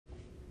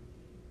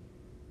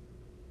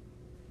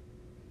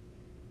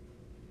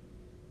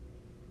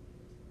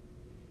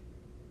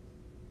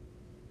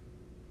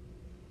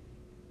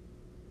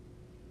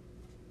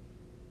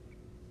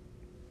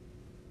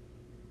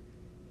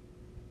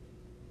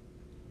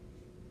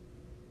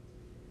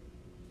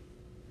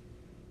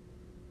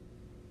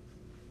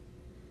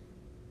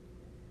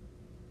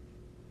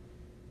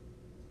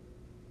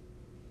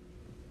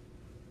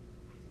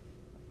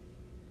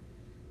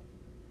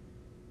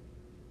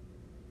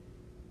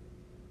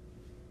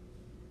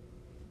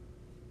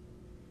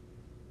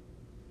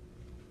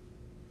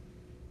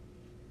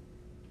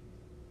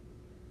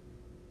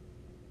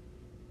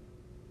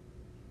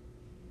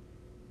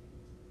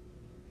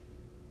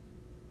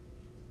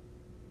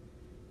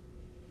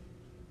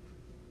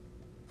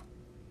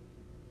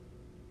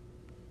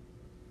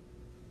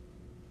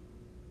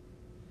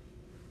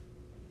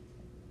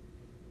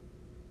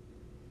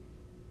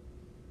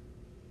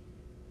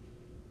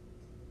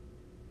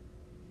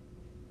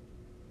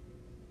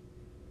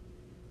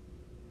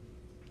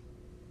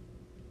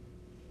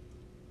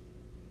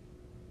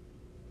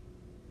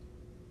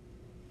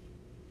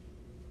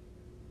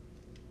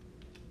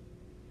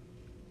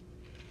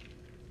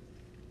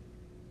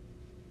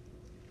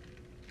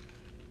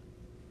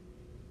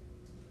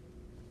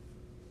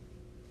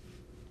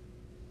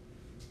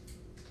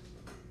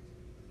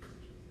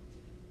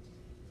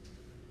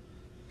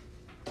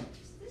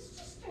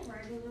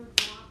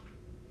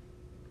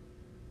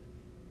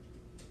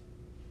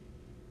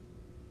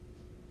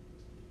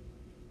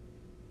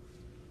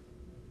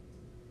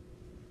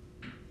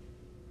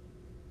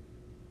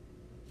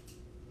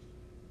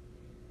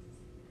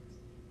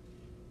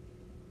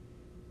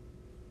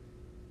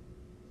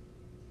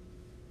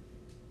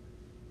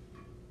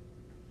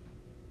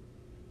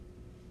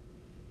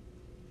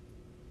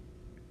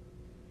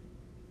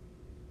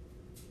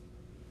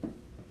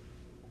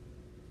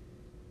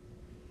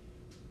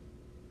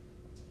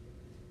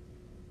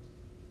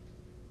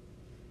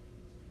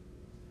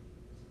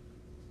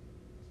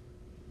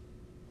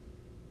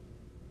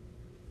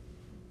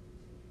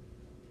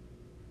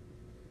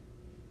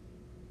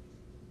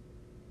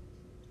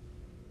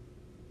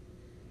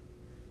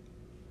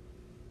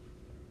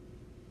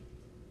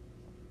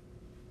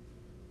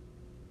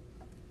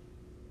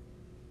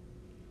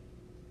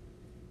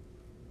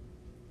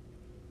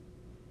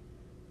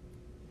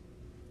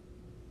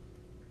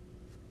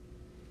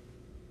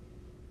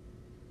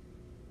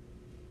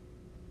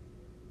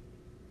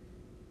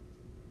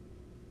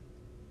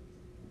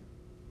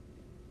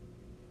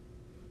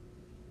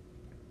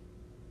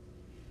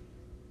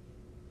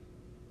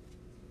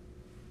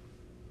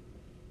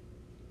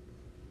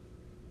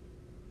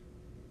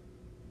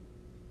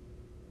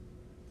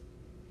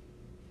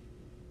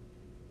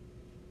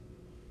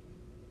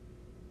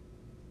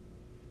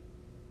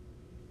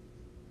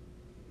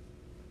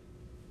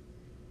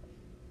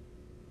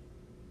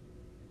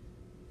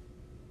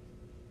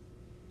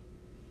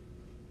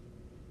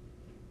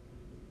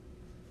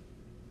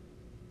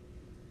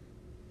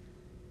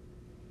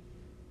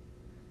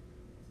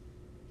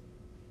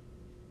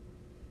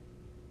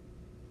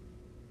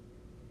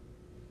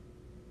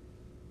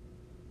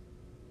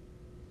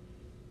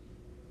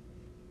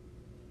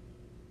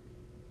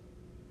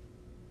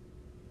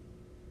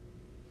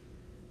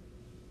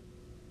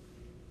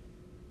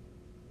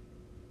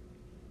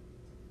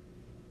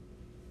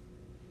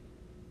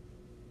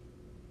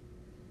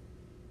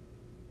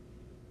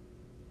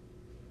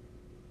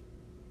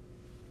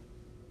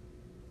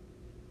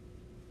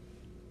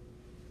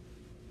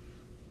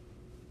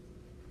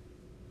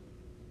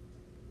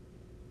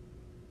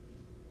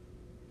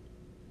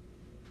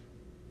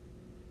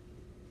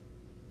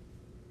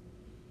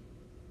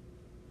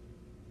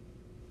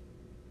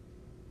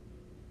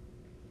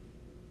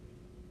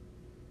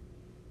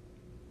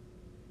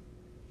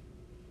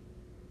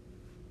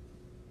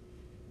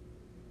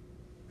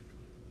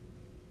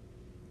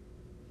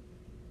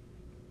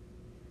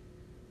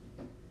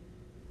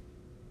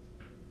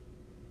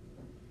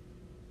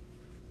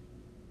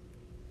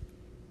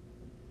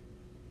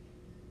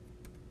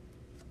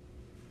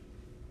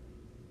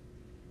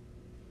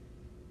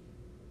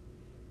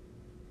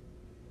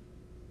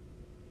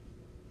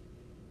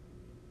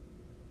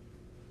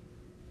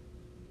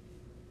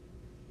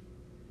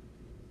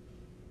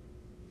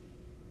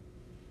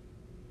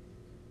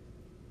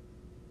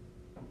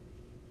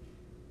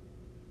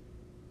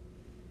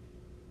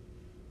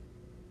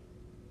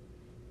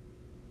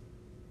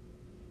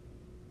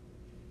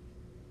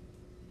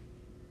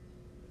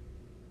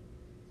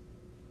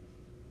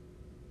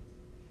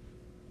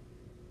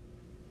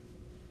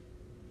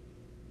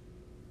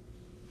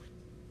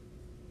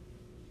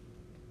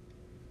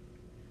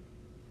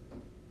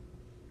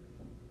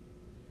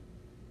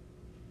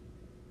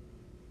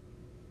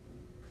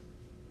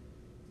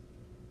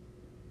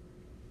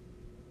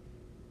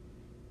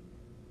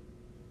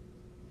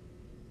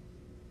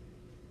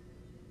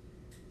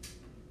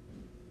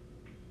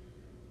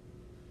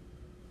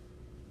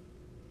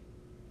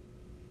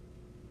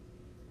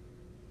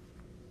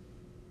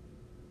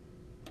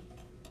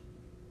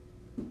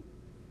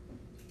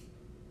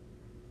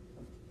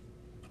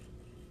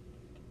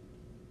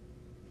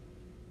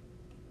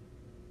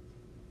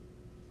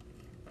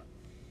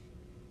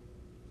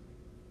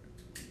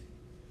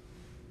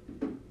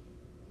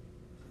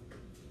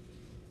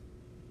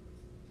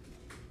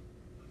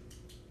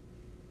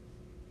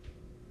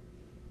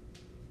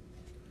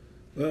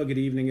Well, good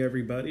evening,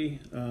 everybody.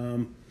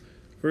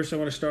 First, I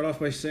want to start off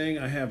by saying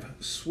I have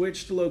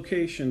switched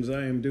locations.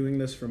 I am doing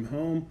this from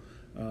home.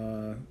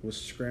 Was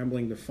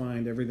scrambling to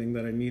find everything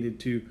that I needed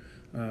to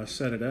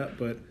set it up,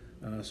 but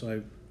so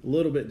I'm a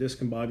little bit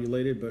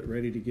discombobulated, but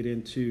ready to get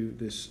into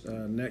this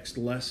next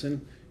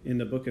lesson in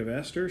the book of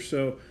Esther.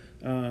 So,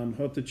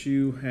 hope that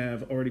you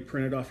have already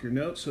printed off your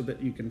notes so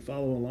that you can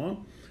follow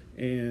along.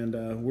 And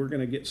we're going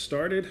to get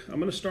started.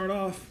 I'm going to start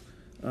off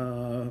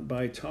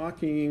by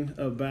talking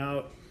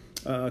about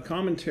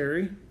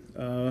commentary.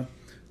 A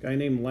guy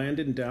named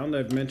Landon Dowden,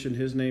 I've mentioned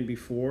his name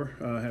before,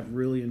 have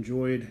really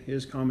enjoyed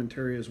his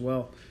commentary as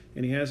well.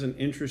 And he has an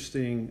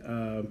interesting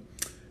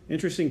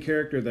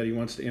character that he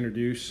wants to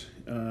introduce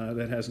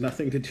that has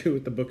nothing to do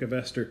with the book of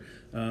Esther,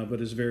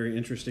 but is very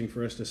interesting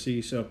for us to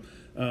see. So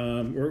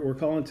we're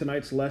calling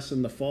tonight's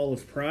lesson The Fall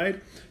of Pride.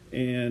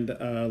 And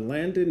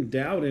Landon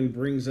Dowden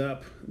brings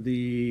up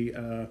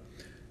the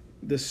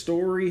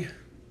story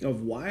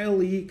of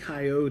Wile E.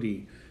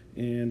 Coyote.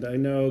 And I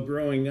know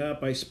growing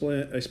up, I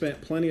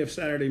spent plenty of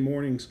Saturday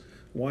mornings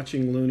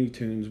watching Looney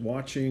Tunes,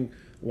 watching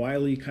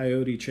Wile E.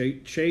 Coyote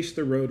chase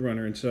the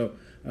Roadrunner. And so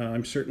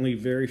I'm certainly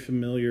very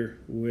familiar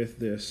with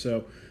this.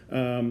 So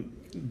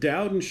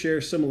Dowden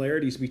shares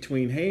similarities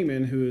between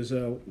Haman, who is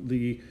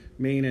the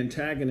main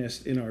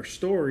antagonist in our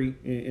story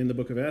in the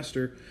book of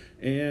Esther,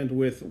 and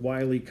with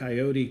Wile E.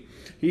 Coyote.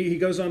 He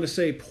goes on to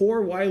say, poor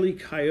Wile E.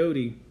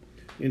 Coyote,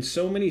 in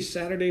so many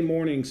Saturday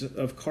mornings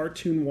of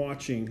cartoon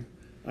watching,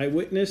 I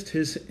witnessed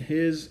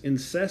his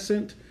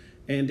incessant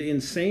and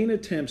insane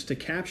attempts to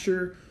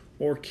capture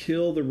or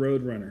kill the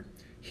Roadrunner.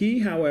 He,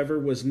 however,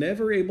 was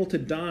never able to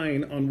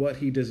dine on what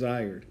he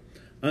desired.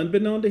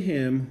 Unbeknown to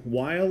him,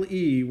 Wile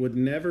E. would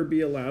never be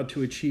allowed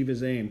to achieve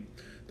his aim.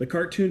 The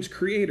cartoon's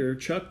creator,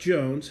 Chuck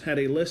Jones, had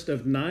a list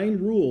of 9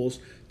 rules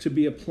to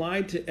be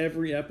applied to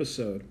every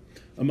episode.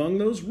 Among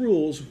those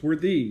rules were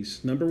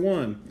these. Number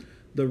 1,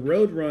 the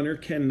Roadrunner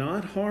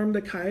cannot harm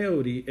the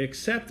coyote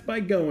except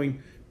by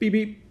going beep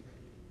beep.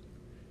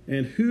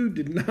 And who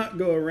did not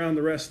go around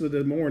the rest of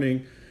the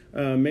morning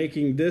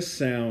making this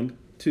sound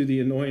to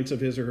the annoyance of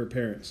his or her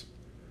parents?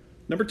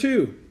 Number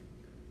 2,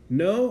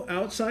 no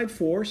outside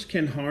force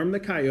can harm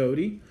the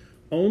coyote,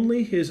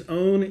 only his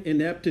own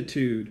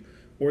ineptitude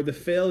or the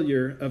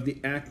failure of the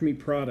Acme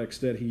products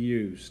that he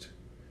used.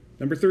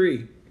 Number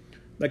 3,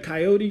 the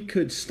coyote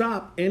could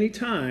stop any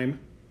time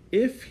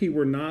if he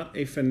were not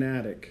a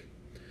fanatic.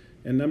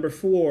 And number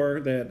 4,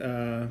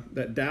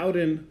 that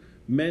Dowden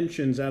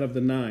mentions out of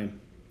the 9,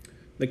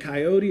 the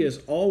coyote is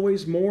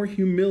always more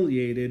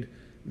humiliated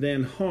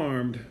than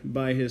harmed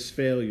by his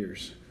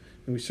failures.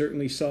 And we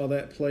certainly saw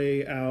that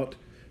play out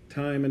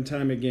time and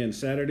time again,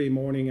 Saturday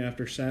morning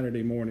after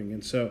Saturday morning.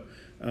 And so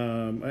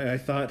I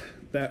thought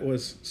that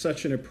was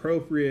such an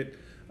appropriate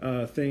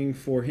thing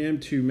for him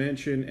to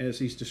mention as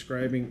he's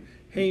describing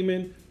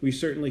Haman. We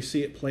certainly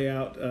see it play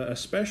out,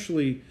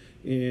 especially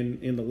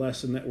in the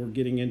lesson that we're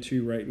getting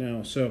into right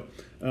now. So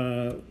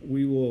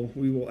we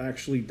will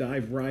actually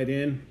dive right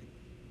in.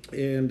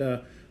 And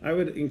I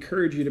would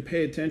encourage you to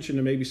pay attention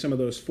to maybe some of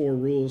those 4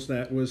 rules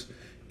that was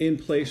in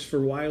place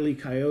for Wile E.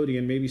 Coyote,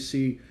 and maybe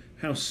see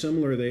how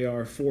similar they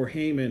are for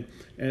Haman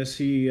as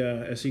he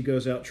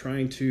goes out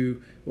trying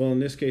to, well, in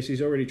this case,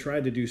 he's already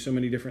tried to do so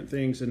many different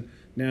things, and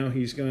now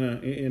he's going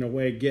to, in a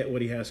way, get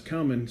what he has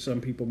coming,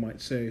 some people might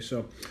say.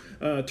 So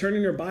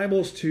turning your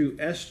Bibles to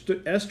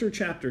Esther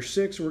chapter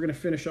 6, we're going to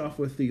finish off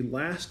with the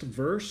last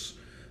verse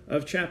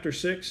of chapter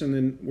 6, and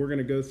then we're going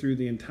to go through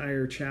the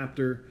entire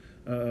chapter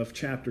of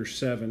chapter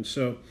 7.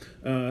 So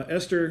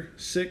Esther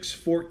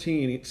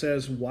 6:14, it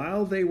says,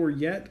 while they were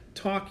yet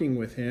talking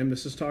with him,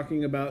 this is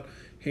talking about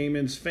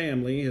Haman's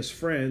family, his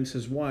friends,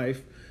 his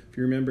wife. If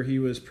you remember, he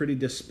was pretty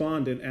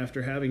despondent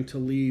after having to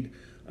lead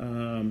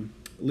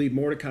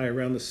Mordecai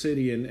around the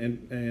city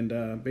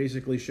and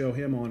basically show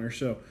him honor.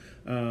 So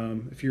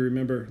if you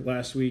remember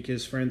last week,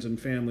 his friends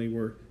and family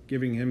were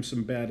giving him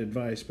some bad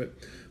advice. But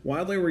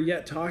while they were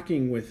yet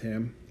talking with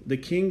him, the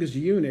king's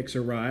eunuchs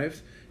arrived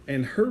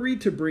and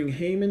hurried to bring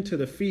Haman to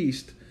the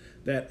feast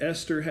that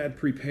Esther had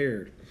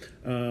prepared.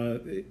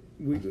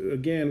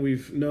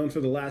 We've known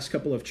for the last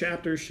couple of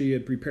chapters she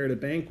had prepared a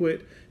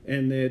banquet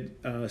and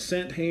had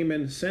sent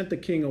the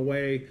king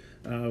away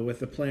with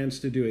the plans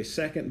to do a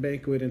second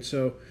banquet, and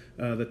so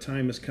the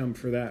time has come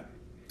for that.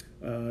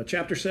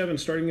 Chapter 7,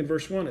 starting in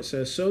verse 1, it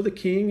says, so the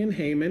king and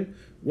Haman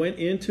went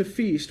in to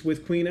feast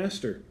with Queen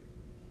Esther.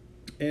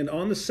 And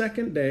on the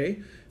second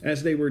day,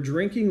 as they were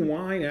drinking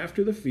wine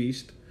after the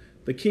feast,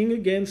 the king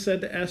again said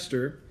to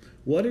Esther,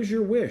 what is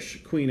your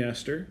wish, Queen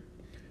Esther?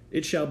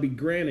 It shall be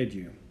granted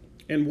you.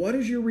 And what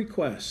is your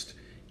request?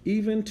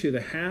 Even to the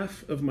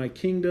half of my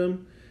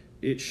kingdom,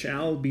 it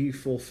shall be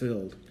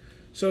fulfilled.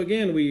 So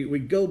again, we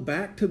go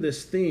back to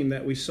this theme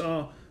that we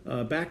saw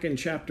back in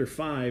chapter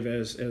 5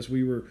 as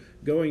we were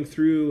going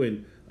through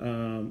and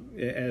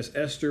As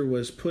Esther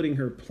was putting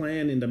her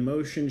plan into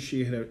motion,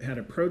 she had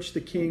approached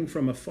the king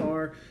from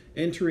afar,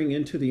 entering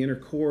into the inner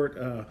court,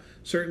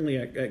 certainly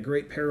at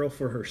great peril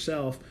for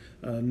herself,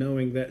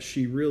 knowing that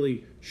she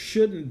really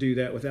shouldn't do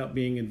that without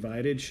being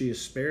invited. She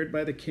is spared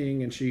by the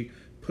king, and she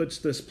puts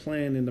this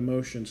plan into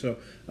motion. So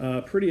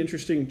pretty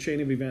interesting chain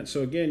of events.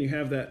 So again, you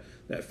have that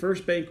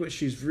first banquet.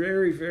 She's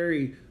very,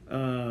 very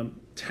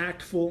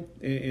tactful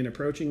in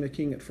approaching the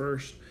king at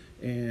first,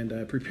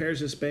 and prepares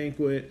this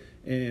banquet,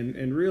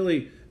 and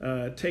really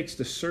takes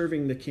to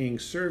serving the king,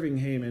 serving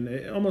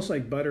Haman, almost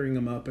like buttering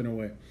him up in a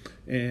way.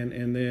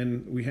 And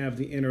then we have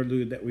the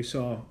interlude that we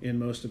saw in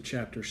most of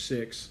chapter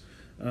 6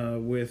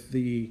 with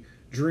the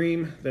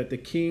dream that the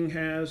king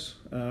has,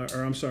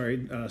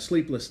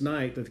 sleepless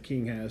night that the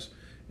king has,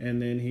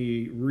 and then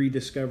he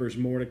rediscovers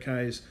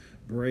Mordecai's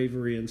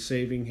bravery in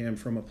saving him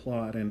from a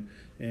plot, and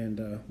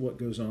what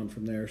goes on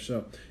from there.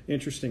 So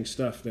interesting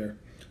stuff there.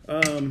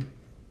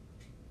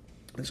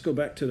 Let's go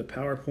back to the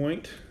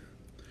PowerPoint.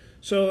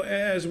 So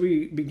as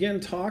we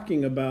begin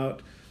talking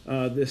about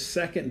this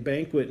second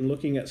banquet and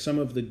looking at some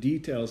of the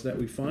details that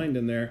we find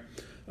in there,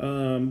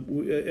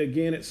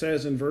 again, it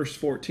says in verse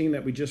 14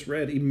 that we just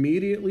read,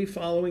 immediately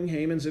following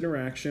Haman's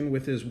interaction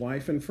with his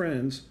wife and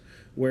friends,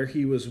 where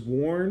he was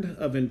warned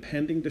of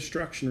impending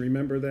destruction.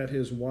 Remember that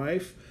his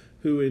wife,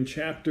 who in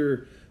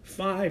chapter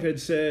 5 had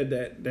said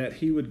that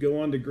he would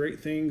go on to great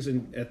things,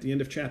 and at the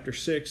end of chapter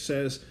 6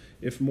 says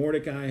if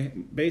Mordecai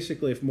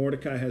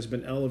has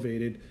been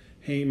elevated,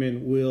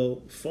 Haman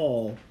will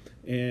fall,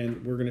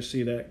 and we're going to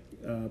see that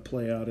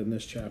play out in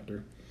this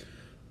chapter.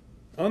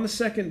 On the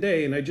second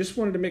day, and I just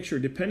wanted to make sure,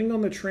 depending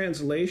on the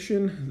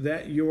translation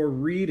that you're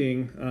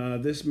reading,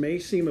 this may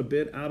seem a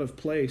bit out of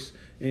place,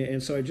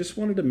 and so I just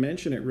wanted to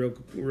mention it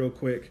real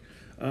quick.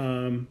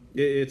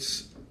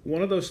 It's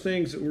one of those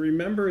things.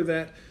 Remember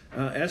that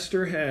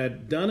Esther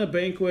had done a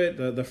banquet,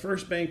 the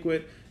first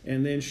banquet,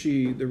 and then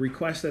the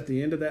request at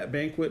the end of that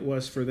banquet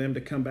was for them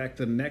to come back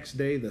the next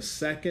day, the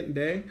second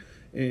day.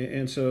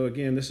 And so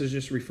again, this is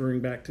just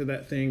referring back to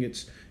that thing.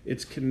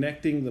 It's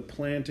connecting the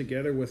plan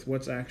together with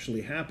what's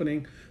actually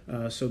happening.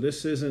 So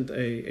this isn't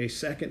a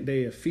second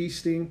day of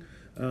feasting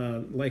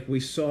like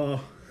we saw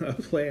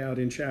play out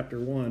in chapter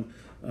 1.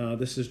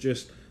 This is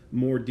just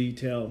more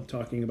detail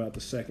talking about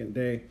the second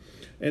day.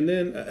 And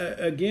then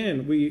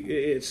again,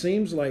 it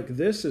seems like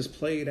this is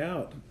played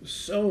out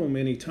so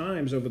many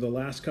times over the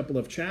last couple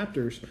of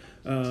chapters.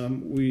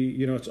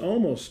 It's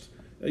almost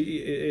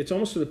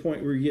to the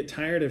point where you get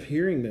tired of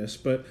hearing this.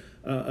 But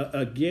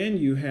again,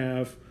 you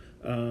have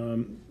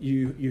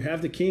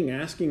the king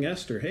asking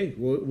Esther, "Hey,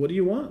 what do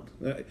you want?"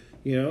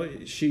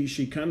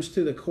 She comes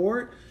to the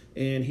court,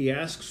 and he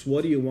asks,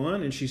 "What do you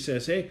want?" And she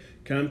says, "Hey,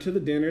 come to the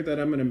dinner that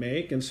I'm going to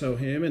make." And so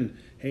him and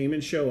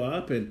Haman show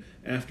up, and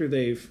after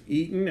they've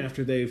eaten,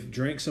 after they've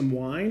drank some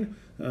wine,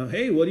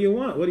 "Hey, what do you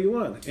want? What do you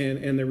want?"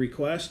 And the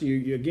request,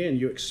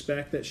 you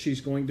expect that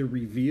she's going to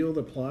reveal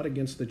the plot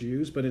against the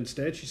Jews, but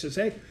instead she says,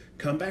 "Hey,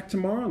 come back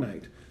tomorrow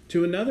night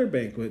to another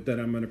banquet that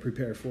I'm going to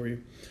prepare for you."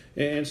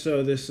 And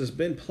so this has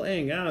been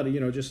playing out,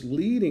 just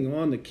leading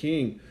on the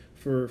king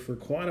for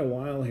quite a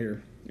while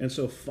here. And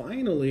so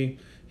finally,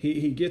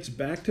 he gets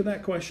back to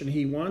that question.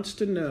 He wants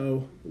to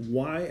know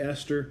why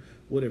Esther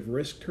would have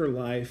risked her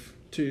life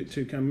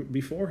to come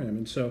before him.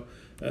 And so,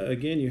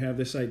 again, you have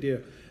this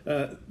idea.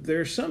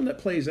 There's something that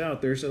plays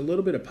out. There's a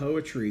little bit of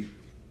poetry,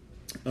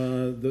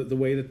 the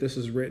way that this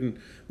is written.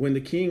 When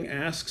the king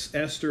asks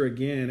Esther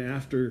again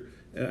after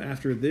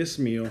this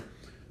meal,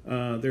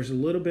 there's a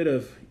little bit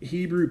of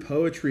Hebrew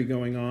poetry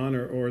going on,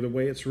 or the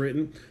way it's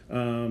written.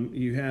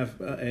 You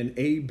have an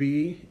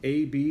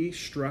A-B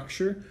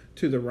structure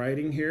to the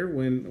writing here.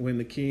 When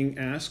the king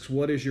asks,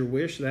 "What is your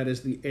wish?" that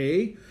is the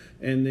A,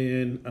 and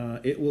then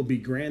 "it will be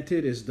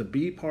granted" is the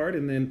B part,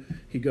 and then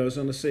he goes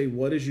on to say,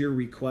 "What is your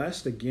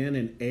request?" again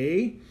an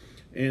A,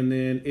 and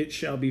then "it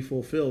shall be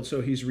fulfilled."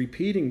 So he's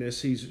repeating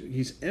this.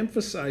 He's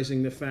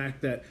emphasizing the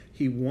fact that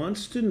he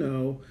wants to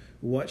know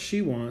what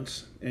she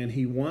wants, and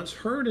he wants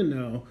her to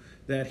know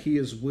that he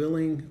is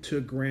willing to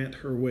grant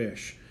her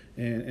wish.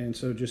 And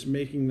so just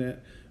making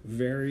that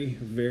very,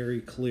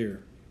 very clear.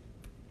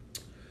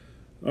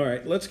 All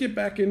right, let's get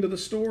back into the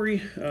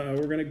story.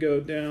 We're going to go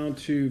down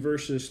to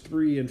verses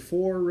 3 and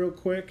 4 real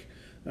quick.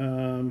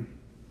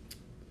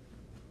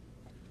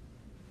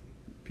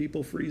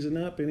 People freezing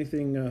up?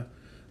 Anything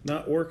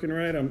not working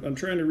right? I'm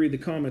trying to read the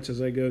comments as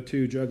I go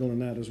too, juggling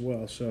that as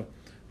well. So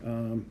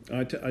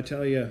I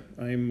tell you,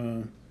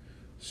 I'm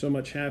so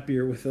much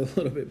happier with a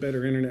little bit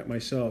better internet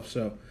myself.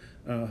 So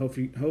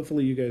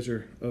hopefully you guys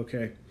are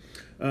okay.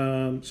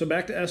 So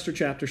back to Esther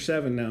chapter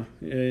 7 now.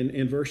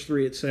 In verse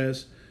 3 it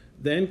says,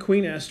 "Then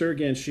Queen Esther,"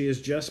 again, she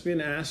has just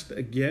been asked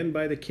again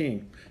by the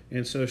king.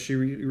 And so she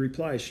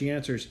replies, she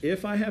answers,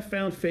 "If I have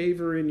found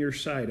favor in your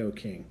sight, O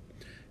king,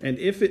 and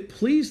if it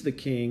please the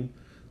king,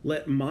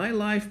 let my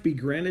life be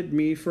granted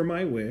me for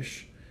my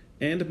wish,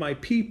 and my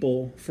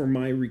people for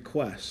my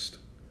request.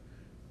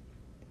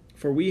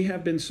 For we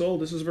have been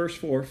sold," this is verse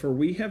 4, "for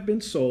we have been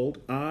sold,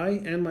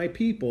 I and my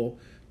people,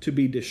 to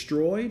be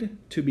destroyed,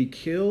 to be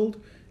killed,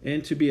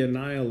 and to be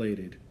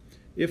annihilated.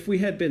 If we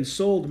had been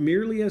sold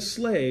merely as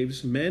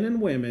slaves, men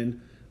and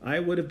women, I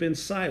would have been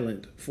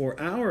silent, for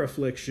our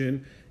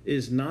affliction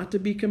is not to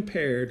be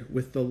compared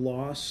with the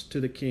loss to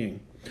the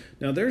king.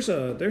 Now there's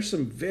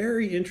some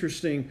very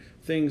interesting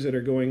things that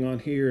are going on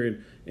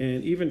here,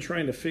 and even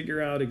trying to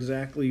figure out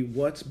exactly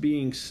what's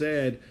being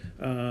said.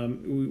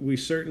 We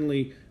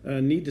certainly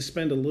need to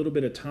spend a little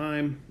bit of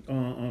time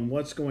on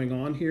what's going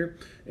on here.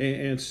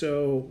 And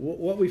so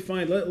what we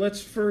find,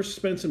 let's first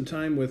spend some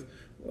time with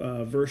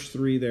verse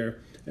 3 there.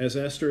 As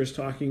Esther is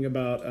talking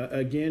about,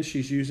 again,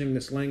 she's using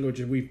this language,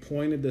 and we've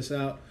pointed this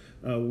out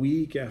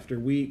week after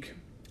week,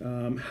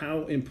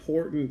 how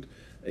important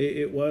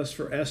it was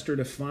for Esther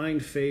to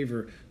find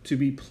favor, to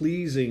be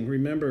pleasing.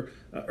 Remember,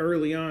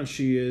 early on,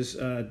 she is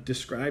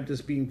described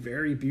as being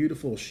very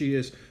beautiful. She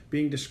is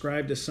being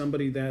described as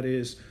somebody that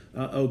is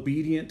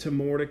obedient to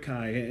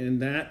Mordecai,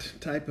 and that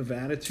type of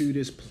attitude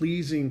is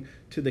pleasing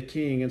to the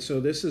king. And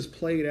so this is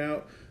played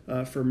out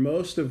for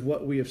most of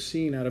what we have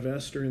seen out of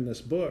Esther in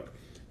this book.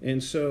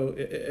 And so,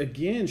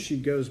 again, she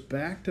goes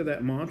back to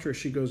that mantra.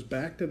 She goes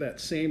back to that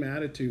same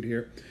attitude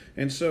here.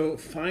 And so,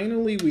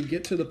 finally, we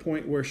get to the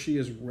point where she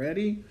is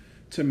ready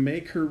to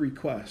make her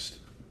request.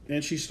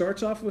 And she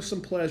starts off with some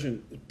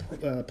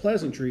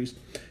pleasantries.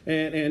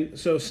 And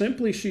so,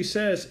 simply, she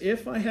says,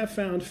 if I have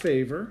found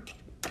favor.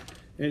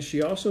 And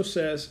she also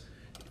says,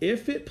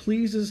 if it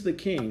pleases the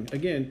king.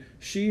 Again,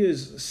 she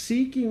is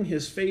seeking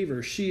his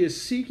favor. She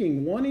is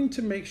seeking, wanting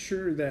to make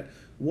sure that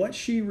what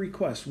she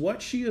requests,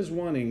 what she is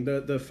wanting,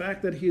 the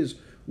fact that he is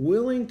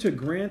willing to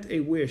grant a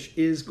wish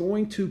is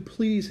going to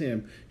please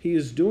him. He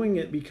is doing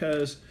it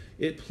because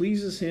it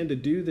pleases him to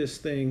do this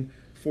thing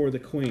for the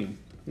queen.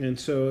 And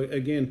so,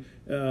 again,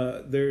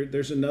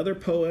 there's another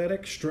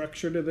poetic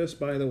structure to this,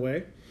 by the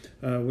way.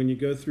 When you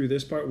go through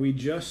this part, we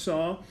just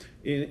saw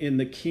in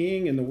the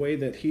king and the way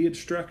that he had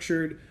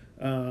structured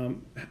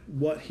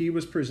what he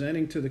was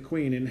presenting to the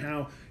queen, and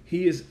how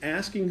he is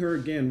asking her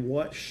again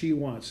what she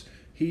wants.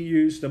 He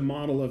used a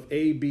model of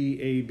A, B,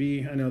 A,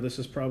 B. I know this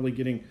is probably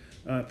getting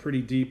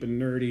pretty deep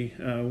and nerdy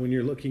when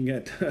you're looking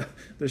at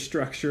the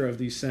structure of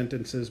these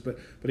sentences. But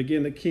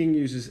again, the king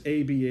uses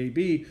A, B, A,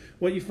 B.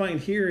 What you find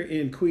here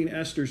in Queen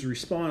Esther's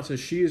response is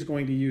she is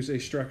going to use a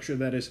structure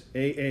that is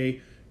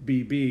A,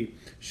 B, B.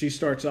 She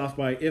starts off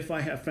by, if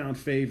I have found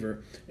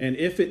favor, and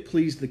if it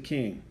pleased the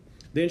king.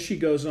 Then she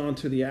goes on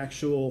to the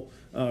actual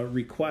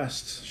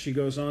requests. She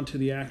goes on to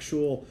the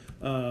actual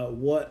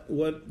what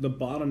the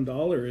bottom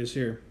dollar is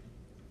here.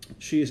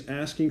 She is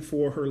asking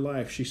for her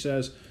life. She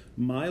says,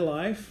 my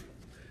life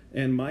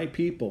and my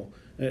people.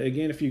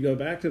 Again, if you go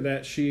back to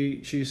that,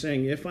 she's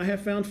saying, if I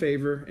have found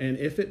favor and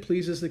if it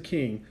pleases the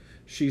king.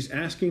 She's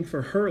asking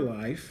for her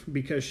life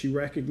because she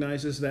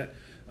recognizes that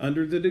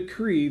under the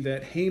decree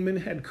that Haman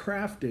had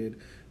crafted,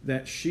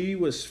 that she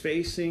was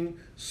facing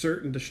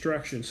certain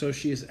destruction. So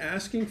she is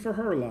asking for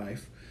her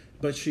life,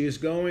 but she is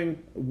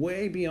going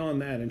way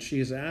beyond that, and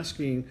she is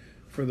asking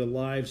for the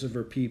lives of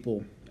her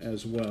people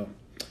as well.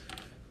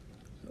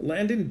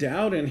 Landon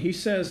Dowden, he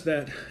says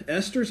that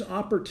Esther's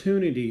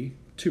opportunity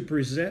to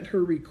present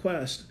her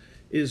request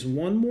is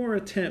one more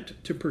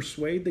attempt to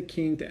persuade the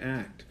king to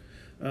act.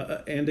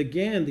 And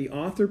again, the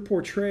author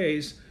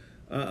portrays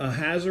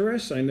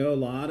Ahasuerus. I know a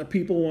lot of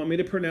people want me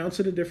to pronounce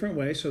it a different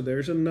way, so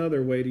there's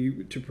another way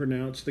to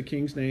pronounce the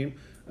king's name.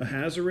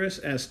 Ahasuerus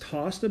as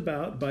tossed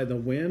about by the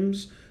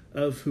whims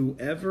of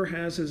whoever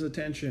has his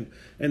attention.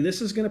 And this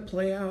is going to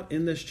play out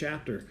in this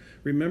chapter.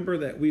 Remember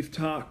that we've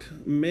talked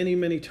many,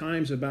 many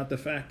times about the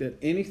fact that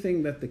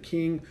anything that the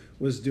king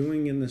was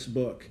doing in this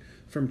book,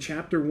 from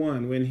chapter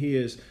 1, when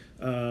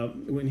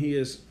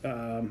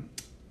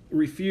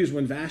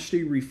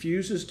Vashti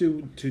refuses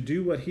to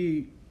do what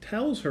he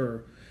tells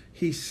her,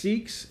 he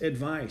seeks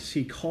advice.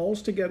 He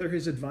calls together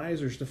his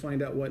advisors to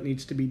find out what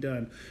needs to be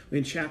done.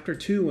 In chapter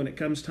 2, when it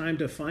comes time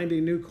to find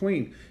a new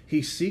queen,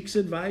 he seeks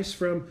advice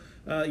from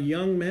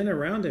young men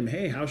around him.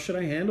 Hey, how should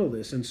I handle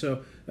this? And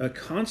so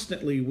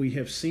constantly we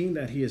have seen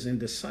that he is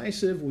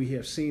indecisive. We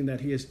have seen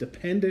that he is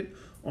dependent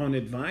on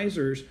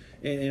advisors.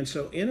 And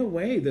so in a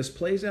way, this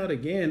plays out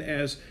again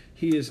as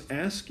he is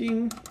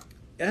asking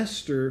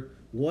Esther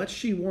what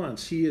she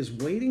wants. He is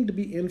waiting to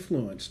be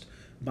influenced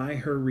by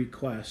her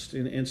request.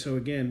 And so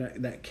again,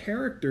 that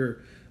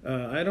character,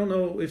 I don't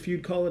know if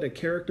you'd call it a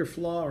character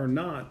flaw or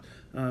not,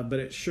 but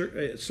it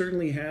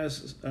certainly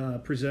has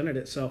presented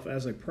itself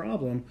as a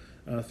problem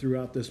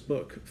throughout this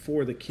book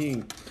for the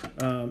king.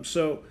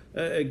 So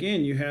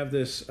again, you have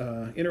this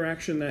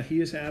interaction that he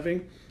is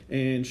having,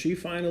 and she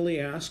finally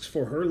asks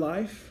for her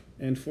life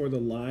and for the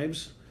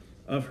lives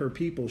of her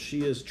people.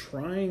 She is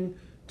trying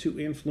to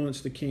influence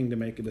the king to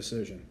make a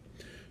decision.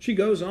 She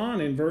goes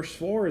on in verse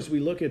 4, as we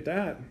look at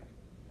that,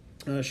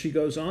 she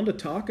goes on to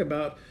talk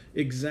about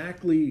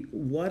exactly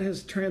what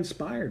has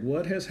transpired,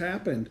 what has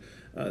happened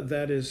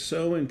that is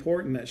so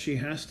important that she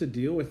has to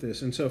deal with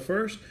this. And so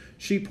first,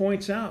 she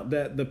points out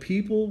that the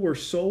people were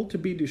sold to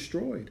be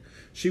destroyed.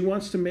 She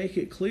wants to make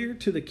it clear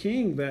to the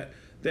king that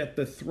that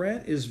the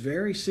threat is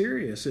very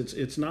serious.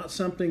 It's not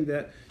something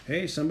that,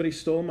 hey, somebody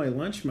stole my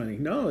lunch money.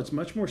 No, it's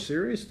much more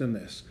serious than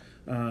this.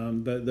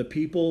 The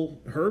people,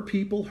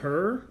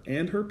 her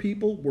and her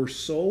people were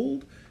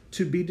sold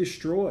to be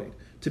destroyed,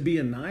 to be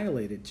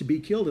annihilated, to be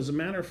killed. As a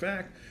matter of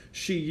fact,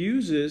 she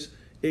uses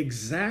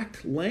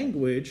exact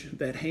language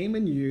that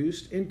Haman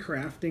used in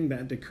crafting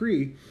that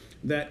decree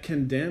that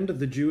condemned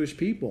the Jewish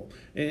people.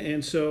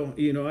 And so,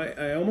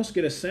 I almost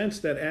get a sense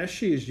that as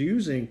she is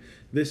using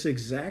this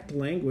exact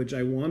language,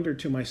 I wonder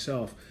to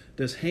myself,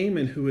 does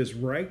Haman, who is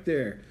right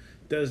there,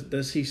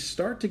 does he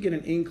start to get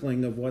an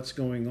inkling of what's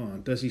going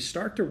on? Does he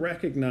start to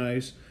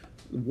recognize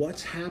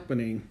what's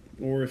happening,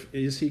 or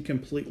is he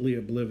completely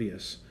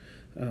oblivious?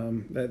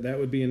 That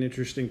would be an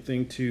interesting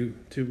thing to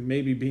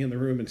maybe be in the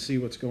room and see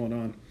what's going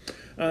on.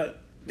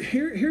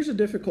 Here's a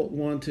difficult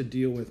one to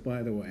deal with,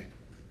 by the way.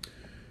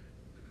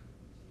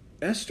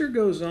 Esther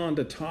goes on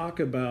to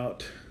talk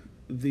about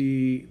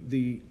the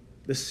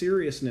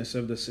seriousness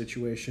of the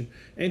situation,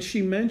 and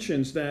she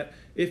mentions that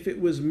if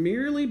it was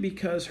merely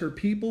because her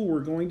people were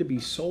going to be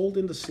sold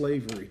into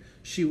slavery,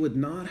 she would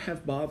not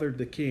have bothered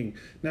the king.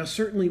 Now,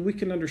 certainly we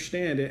can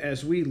understand it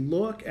as we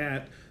look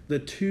at the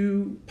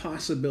two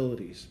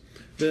possibilities.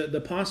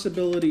 The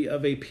possibility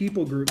of a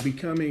people group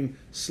becoming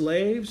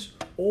slaves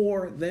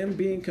or them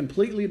being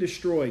completely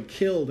destroyed,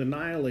 killed,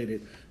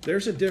 annihilated.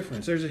 There's a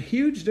difference. There's a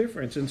huge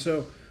difference. And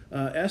so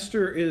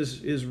Esther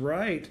is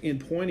right in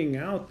pointing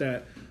out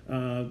that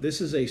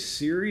this is a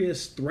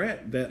serious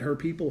threat that her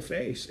people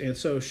face. And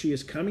so she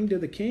is coming to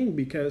the king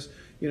because,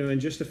 in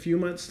just a few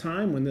months'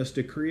 time when this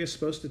decree is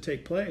supposed to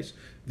take place,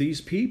 these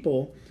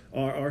people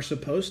are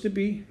supposed to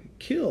be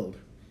killed.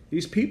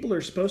 These people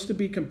are supposed to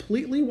be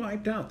completely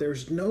wiped out.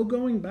 There's no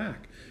going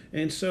back.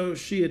 And so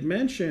she had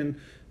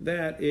mentioned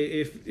that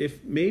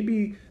if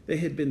maybe they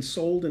had been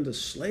sold into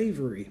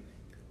slavery,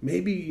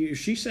 maybe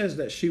she says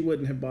that she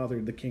wouldn't have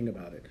bothered the king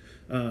about it.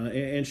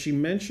 And she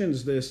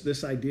mentions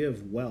this idea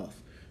of wealth.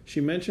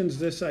 She mentions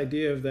this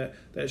idea of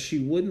that she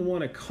wouldn't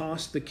want to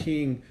cost the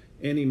king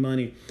any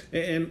money.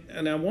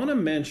 And I want to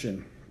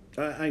mention,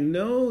 I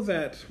know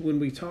that when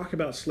we talk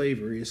about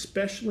slavery,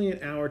 especially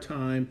in our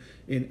time,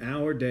 in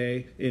our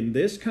day, in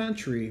this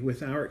country,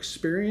 with our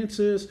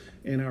experiences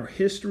and our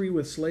history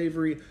with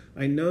slavery,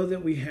 I know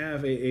that we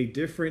have a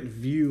different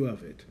view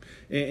of it.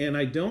 And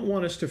I don't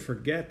want us to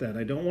forget that.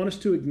 I don't want us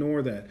to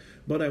ignore that.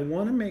 But I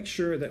want to make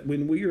sure that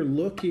when we are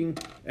looking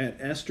at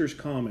Esther's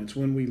comments,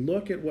 when we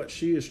look at what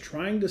she is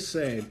trying to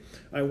say,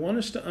 I want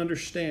us to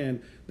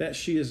understand that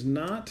she is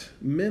not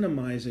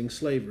minimizing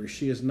slavery.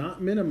 She is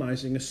not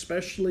minimizing,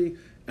 especially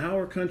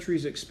our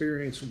country's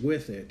experience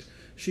with it.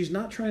 She's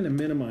not trying to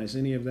minimize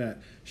any of that.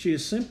 She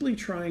is simply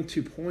trying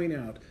to point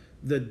out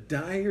the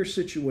dire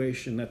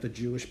situation that the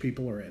Jewish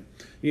people are in.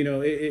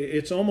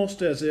 It's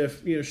almost as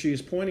if,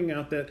 she's pointing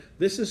out that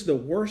this is the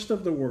worst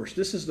of the worst.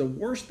 This is the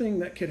worst thing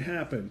that could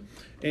happen.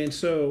 And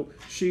so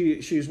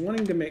she's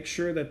wanting to make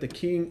sure that the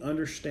king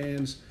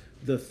understands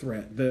the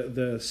threat,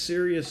 the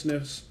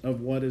seriousness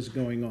of what is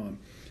going on.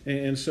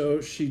 And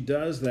so she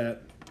does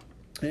that.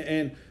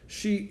 And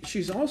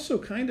she's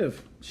also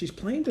she's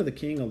playing to the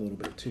king a little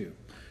bit too.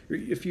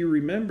 If you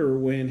remember,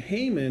 when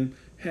Haman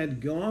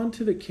had gone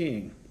to the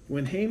king,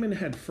 when Haman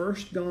had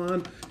first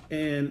gone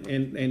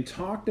and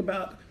talked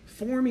about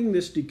forming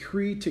this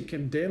decree to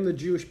condemn the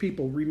Jewish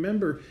people,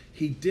 remember,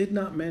 he did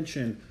not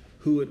mention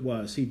who it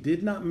was. He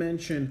did not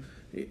mention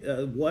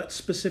what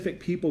specific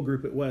people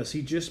group it was.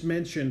 He just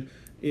mentioned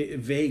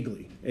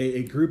vaguely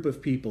a group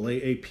of people,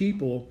 a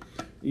people,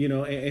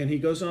 and he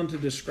goes on to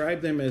describe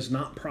them as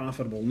not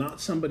profitable,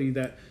 not somebody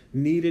that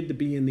needed to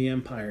be in the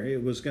empire.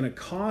 It was going to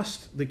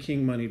cost the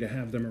king money to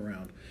have them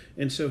around.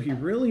 And so he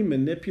really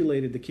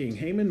manipulated the king.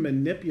 Haman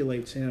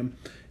manipulates him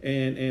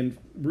and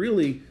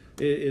really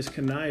is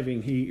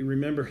conniving.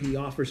 He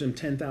offers him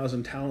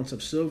 10,000 talents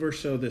of silver.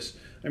 So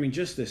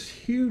just this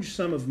huge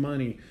sum of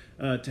money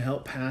to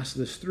help pass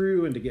this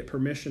through and to get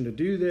permission to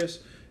do this.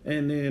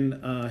 And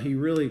then he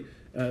really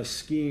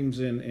schemes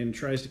and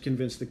tries to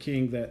convince the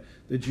king that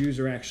the Jews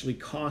are actually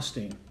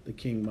costing the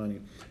king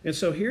money. And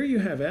so here you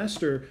have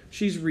Esther.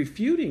 She's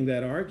refuting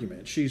that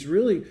argument. She's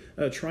really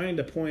trying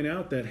to point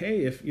out that,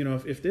 hey,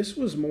 if this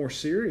was more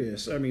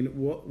serious,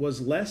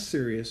 was less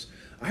serious,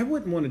 I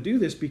wouldn't want to do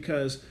this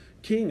because,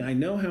 king, I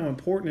know how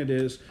important it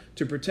is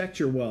to protect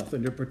your wealth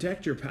and to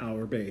protect your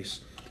power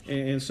base.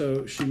 And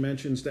so she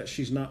mentions that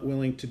she's not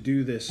willing to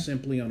do this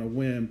simply on a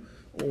whim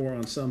or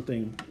on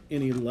something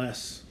any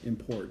less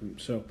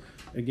important. So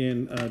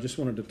again, I just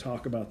wanted to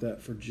talk about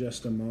that for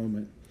just a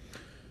moment.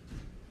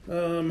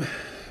 I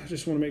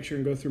just want to make sure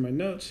and go through my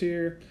notes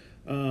here.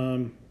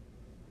 Anthony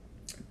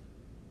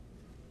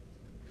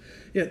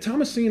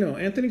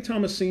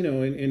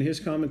Tomasino, in his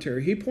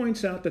commentary, he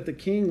points out that the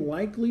king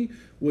likely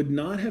would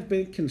not have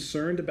been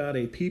concerned about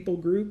a people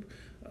group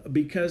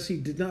because he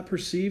did not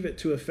perceive it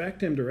to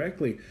affect him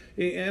directly.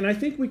 And I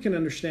think we can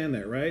understand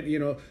that, right?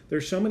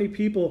 There's so many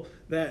people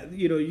that,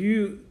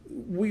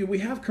 we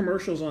have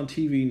commercials on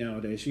TV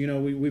nowadays.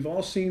 We've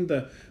all seen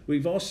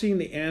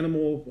the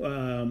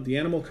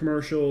animal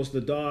commercials,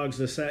 the dogs,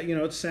 the sad,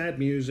 it's sad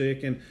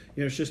music, and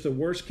it's just the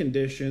worst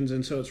conditions,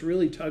 and so it's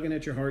really tugging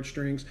at your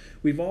heartstrings.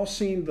 We've all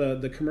seen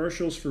the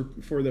commercials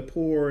for the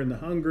poor and the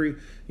hungry,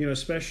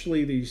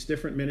 especially these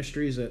different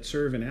ministries that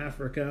serve in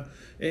Africa,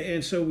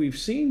 and so we've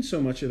seen so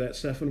much of that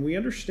stuff, and we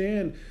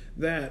understand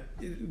that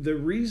the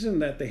reason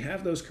that they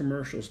have those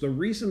commercials, the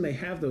reason they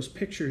have those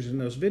pictures and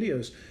those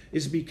videos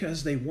is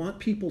because they want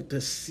people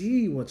to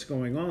see what's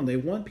going on. They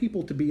want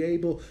people to be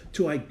able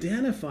to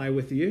identify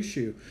with the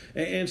issue.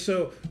 And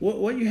so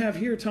what you have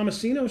here,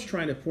 Thomasino is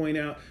trying to point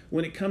out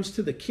when it comes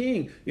to the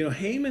king,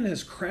 Haman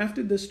has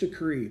crafted this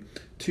decree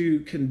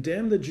to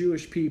condemn the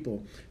Jewish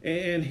people.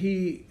 And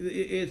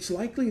it's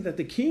likely that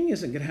the king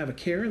isn't going to have a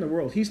care in the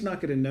world. He's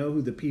not going to know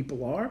who the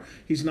people are.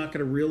 He's not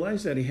going to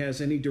realize that he has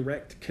any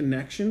direct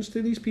connections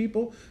to these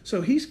people.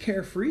 So he's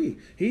carefree.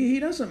 He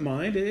doesn't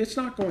mind. It's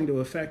not going to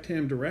affect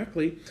him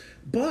directly.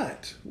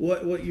 But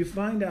what you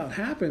find out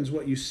happens,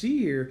 what you see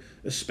here,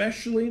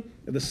 especially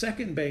the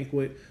second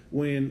banquet,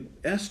 when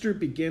Esther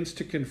begins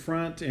to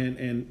confront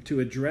and to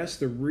address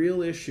the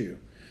real issue,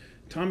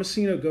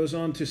 Thomasino goes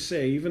on to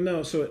say, even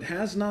though, so it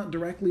has not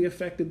directly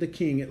affected the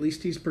king, at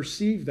least he's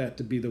perceived that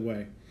to be the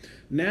way.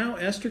 Now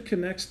Esther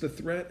connects the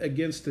threat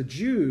against the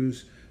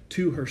Jews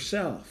to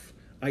herself,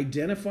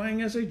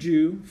 identifying as a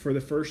Jew for the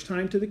first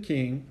time to the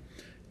king,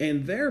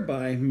 and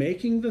thereby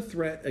making the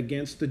threat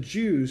against the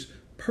Jews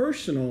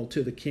personal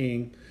to the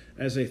king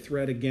as a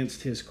threat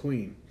against his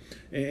queen.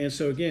 And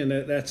so again,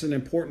 that's an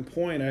important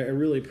point. I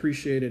really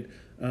appreciated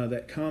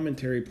that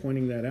commentary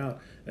pointing that out.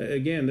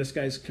 Again, this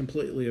guy's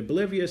completely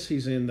oblivious.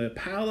 He's in the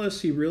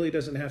palace. He really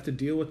doesn't have to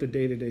deal with the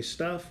day-to-day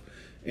stuff.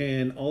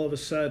 And all of a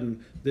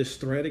sudden, this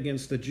threat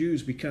against the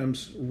Jews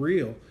becomes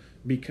real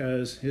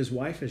because his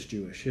wife is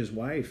Jewish. His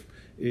wife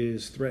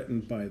is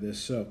threatened by this.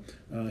 So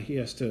he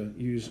has to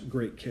use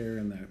great care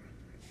in that.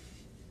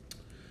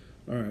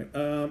 All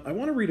right. I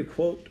want to read a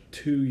quote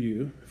to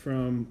you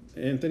from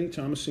Anthony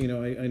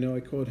Thomasino. I know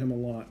I quote him a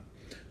lot.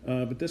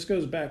 But this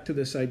goes back to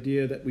this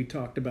idea that we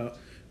talked about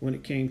when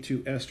it came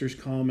to Esther's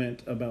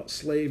comment about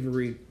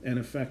slavery and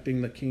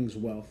affecting the king's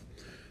wealth.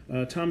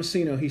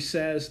 Thomasino, he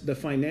says, the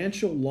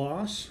financial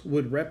loss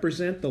would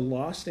represent the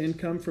lost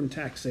income from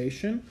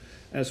taxation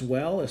as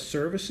well as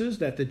services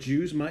that the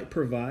Jews might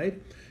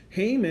provide.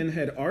 Haman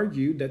had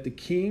argued that the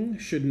king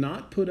should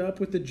not put up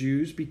with the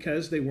Jews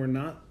because they were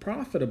not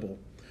profitable.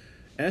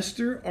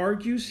 Esther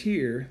argues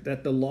here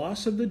that the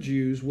loss of the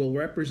Jews will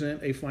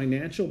represent a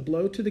financial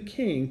blow to the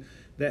king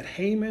that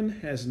Haman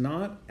has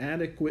not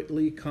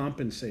adequately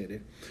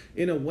compensated.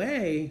 In a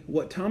way,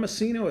 what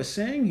Thomasino is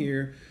saying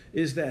here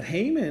is that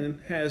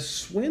Haman has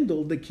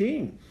swindled the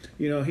king.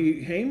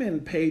 Haman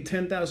paid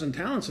 10,000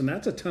 talents, and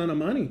that's a ton of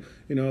money.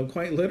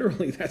 Quite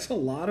literally, that's a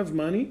lot of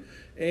money.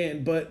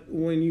 But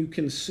when you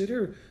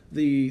consider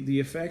the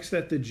effects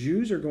that the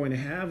Jews are going to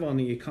have on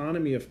the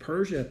economy of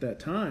Persia at that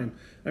time,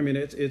 I mean,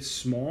 it's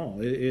small.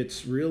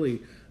 It's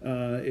really,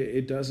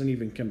 it doesn't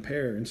even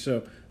compare. And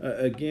so,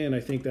 again, I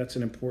think that's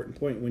an important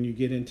point when you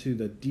get into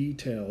the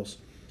details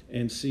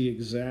and see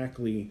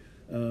exactly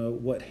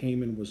what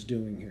Haman was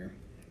doing here.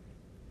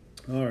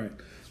 All right,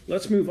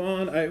 let's move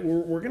on.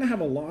 We're going to have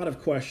a lot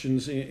of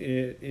questions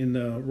in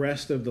the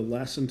rest of the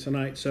lesson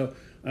tonight. So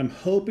I'm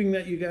hoping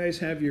that you guys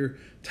have your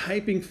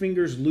typing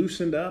fingers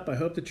loosened up. I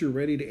hope that you're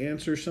ready to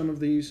answer some of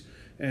these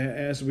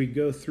as we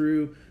go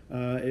through.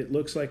 It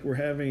looks like we're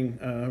having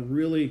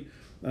really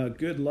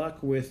good luck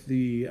with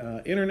the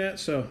internet.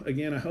 So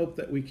again, I hope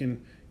that we can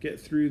get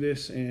through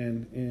this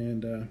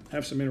and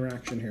have some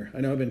interaction here. I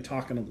know I've been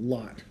talking a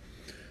lot.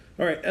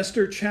 All right,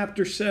 Esther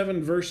chapter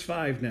 7, verse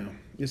 5 now.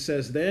 It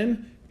says,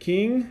 then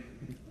King,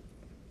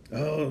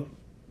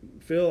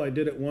 Phil, I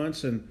did it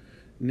once and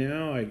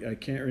now I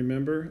can't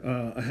remember.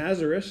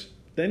 Ahasuerus,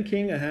 then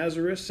King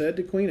Ahasuerus said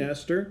to Queen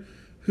Esther,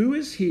 who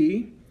is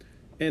he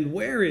and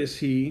where is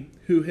he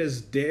who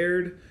has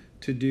dared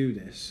to do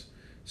this?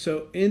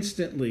 So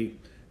instantly,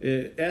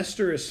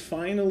 Esther is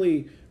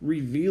finally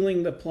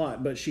revealing the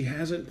plot, but she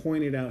hasn't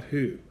pointed out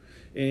who.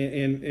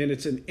 And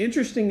it's an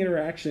interesting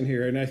interaction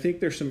here, and I think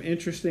there's some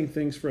interesting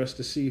things for us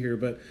to see here.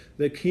 But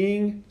the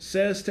king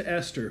says to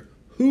Esther,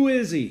 who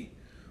is he?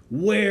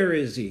 Where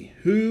is he?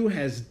 Who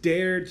has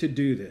dared to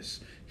do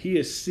this? He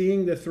is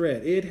seeing the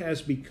threat. It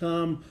has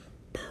become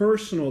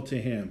personal to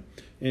him,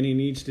 and he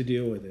needs to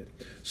deal with it.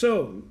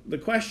 So the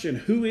question,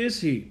 who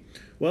is he?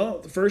 Well,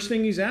 the first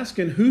thing he's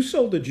asking, who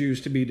sold the Jews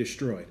to be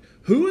destroyed?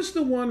 Who is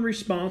the one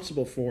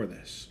responsible for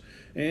this?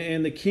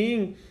 And the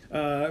king,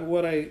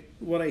 what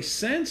I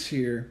sense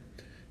here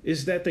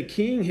is that the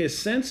king, his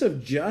sense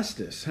of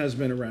justice has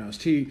been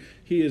aroused. He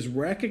is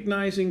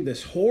recognizing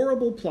this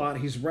horrible plot.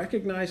 He's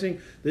recognizing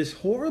this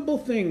horrible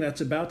thing that's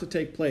about to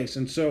take place.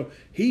 And so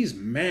he's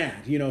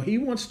mad. He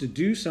wants to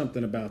do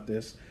something about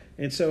this.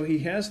 And so he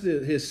has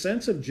his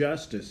sense of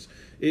justice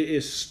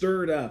is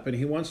stirred up, and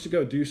he wants to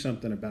go do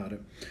something about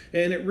it.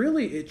 And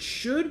it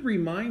should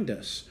remind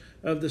us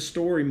of the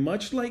story,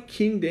 much like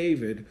King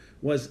David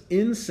was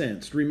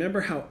incensed.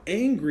 Remember how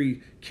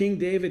angry King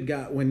David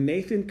got when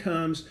Nathan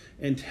comes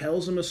and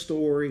tells him a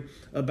story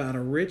about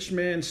a rich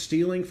man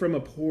stealing from a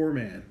poor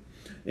man,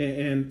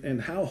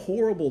 and how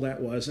horrible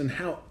that was, and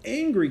how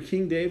angry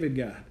King David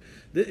got.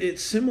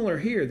 It's similar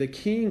here. The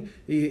king,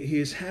 he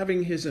is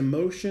having his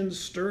emotions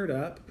stirred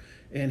up,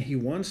 and he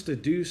wants to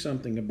do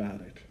something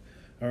about it.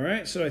 All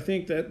right, so I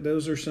think that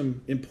those are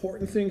some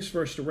important things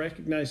for us to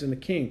recognize in the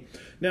king.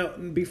 Now,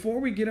 before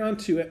we get on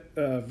to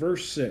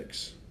verse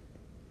 6,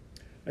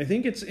 I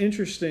think it's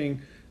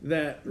interesting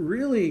that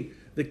really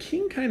the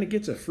king kind of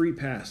gets a free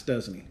pass,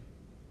 doesn't he?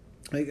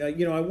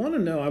 I want to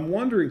know, I'm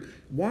wondering,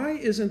 why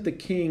isn't the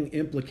king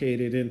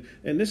implicated?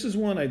 And this is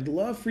one I'd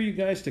love for you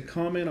guys to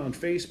comment on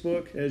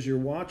Facebook as you're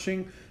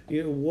watching.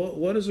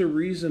 What is a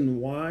reason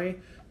why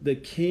the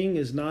king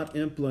is not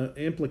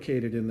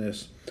implicated in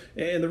this?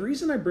 And the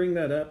reason I bring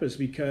that up is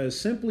because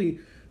simply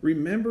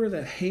remember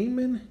that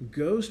Haman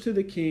goes to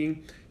the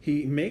king.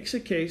 He makes a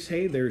case,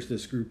 hey, there's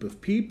this group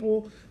of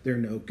people. They're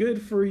no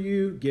good for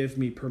you. Give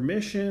me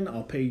permission.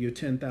 I'll pay you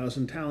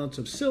 10,000 talents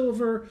of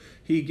silver.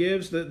 He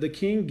gives, the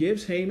king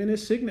gives Haman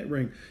his signet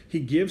ring. He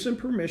gives him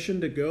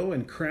permission to go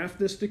and craft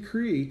this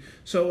decree.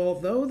 So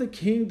although the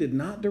king did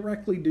not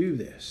directly do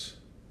this,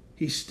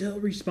 he's still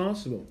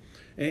responsible.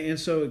 And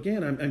so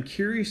again, I'm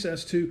curious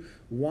as to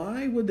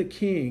why would the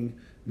king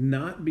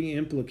not be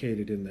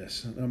implicated in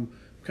this? I'm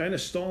kind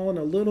of stalling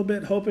a little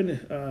bit, hoping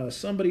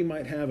somebody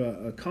might have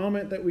a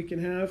comment that we can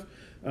have.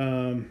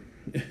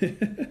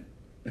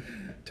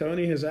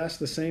 Tony has asked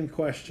the same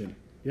question.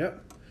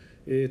 Yep,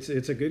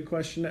 it's a good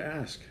question to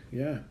ask.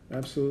 Yeah,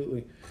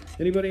 absolutely.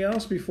 Anybody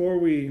else before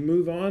we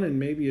move on and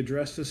maybe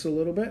address this a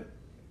little bit?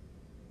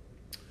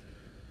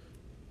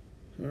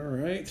 All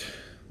right.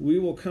 We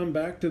will come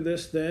back to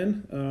this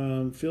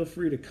then. Feel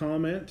free to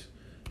comment.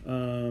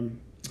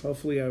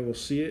 Hopefully I will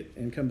see it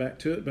and come back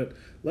to it. But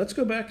let's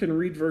go back and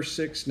read verse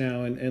 6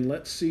 now, and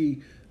let's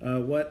see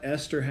what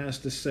Esther has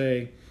to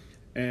say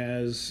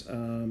as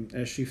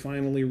she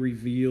finally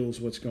reveals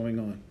what's going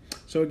on.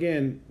 So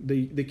again,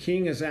 the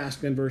king is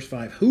asked in verse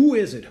 5, who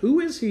is it? Who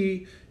is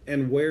he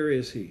and where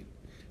is he?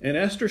 And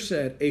Esther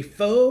said, a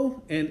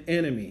foe and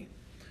enemy.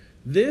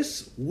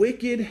 This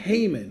wicked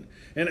Haman.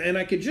 And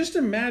I could just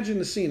imagine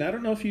the scene. I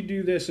don't know if you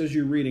do this as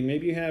you're reading.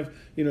 Maybe you have,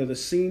 the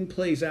scene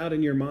plays out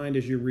in your mind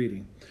as you're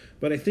reading.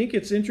 But I think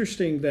it's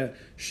interesting that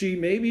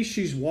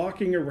she's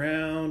walking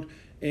around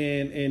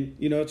and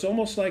it's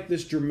almost like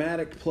this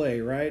dramatic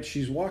play, right?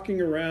 She's walking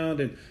around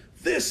and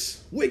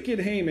this wicked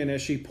Haman,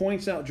 as she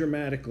points out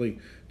dramatically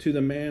to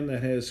the man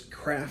that has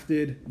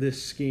crafted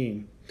this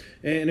scheme.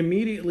 And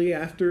immediately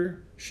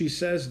after she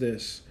says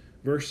this,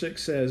 verse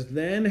 6 says,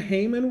 then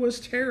Haman was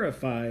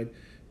terrified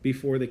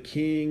before the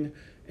king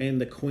and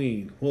the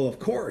queen. Well, of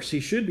course, he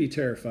should be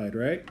terrified,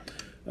 right?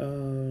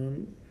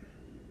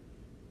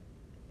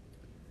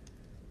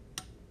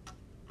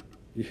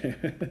 Yeah.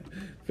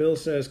 Phil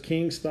says,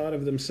 kings thought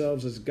of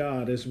themselves as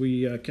God as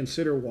we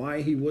consider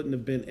why he wouldn't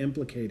have been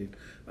implicated.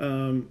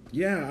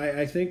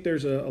 I think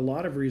there's a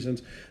lot of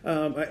reasons.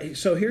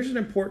 So here's an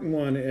important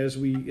one as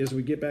we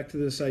get back to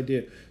this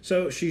idea.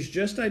 So she's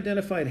just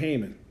identified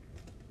Haman.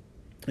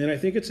 And I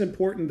think it's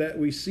important that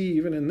we see,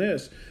 even in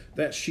this,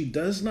 that she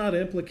does not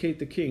implicate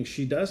the king.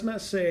 She does not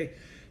say,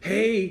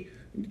 hey,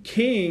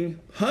 king,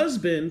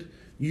 husband,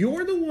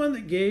 you're the one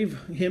that gave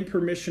him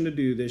permission to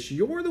do this.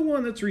 You're the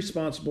one that's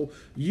responsible.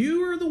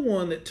 You are the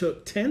one that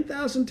took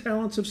 10,000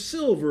 talents of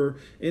silver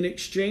in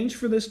exchange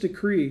for this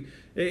decree.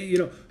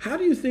 How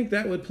do you think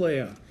that would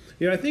play out?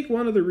 I think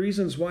one of the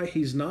reasons why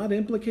he's not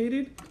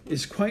implicated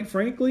is, quite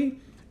frankly,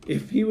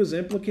 if he was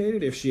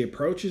implicated, if she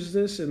approaches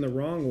this in the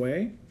wrong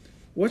way,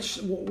 what's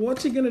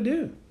he going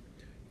to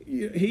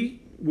do?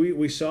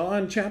 We saw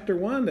in chapter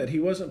 1 that he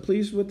wasn't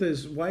pleased with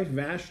his wife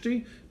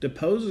Vashti,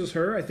 deposes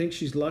her. I think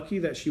she's lucky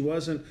that she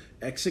wasn't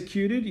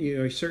executed.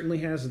 He certainly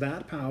has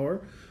that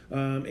power.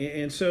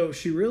 And so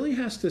she really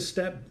has to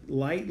step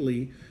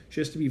lightly. She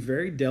has to be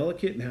very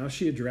delicate in how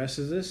she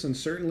addresses this. And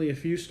certainly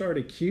if you start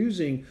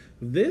accusing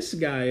this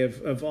guy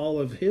of all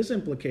of his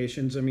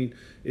implications,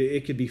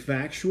 it could be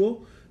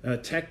factual,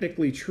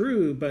 technically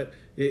true, but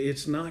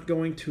it's not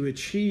going to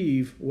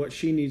achieve what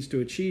she needs to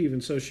achieve.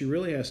 And so she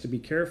really has to be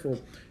careful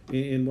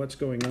in what's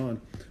going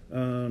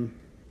on.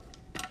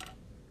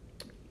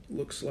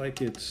 Looks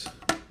like it's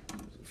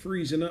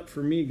freezing up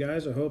for me,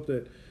 guys. I hope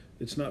that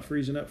it's not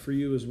freezing up for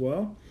you as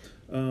well.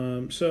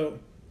 So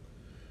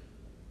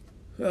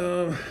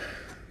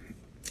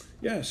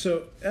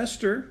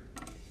Esther,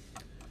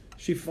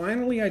 she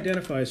finally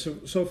identifies.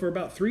 So for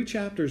about 3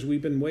 chapters,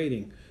 we've been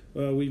waiting.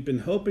 We've been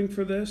hoping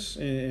for this,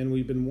 and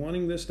we've been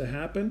wanting this to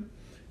happen.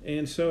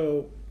 And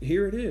so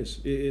here it is.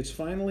 It's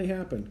finally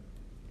happened.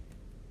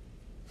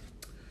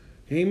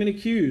 Haman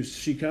accused.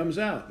 She comes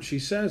out. She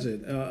says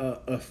it.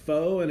 A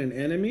foe and an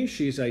enemy.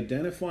 She's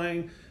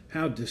identifying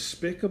how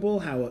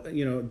despicable, how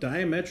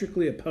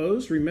diametrically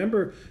opposed.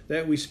 Remember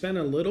that we spent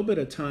a little bit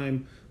of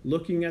time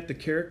looking at the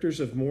characters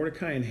of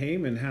Mordecai and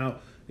Haman, how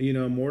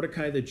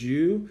Mordecai the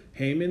Jew,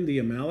 Haman the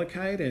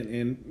Amalekite,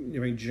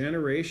 and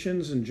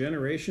generations and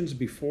generations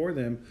before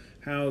them,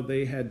 how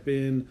they had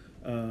been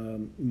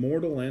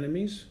mortal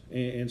enemies.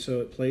 And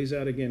so it plays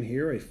out again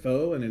here, a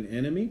foe and an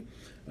enemy.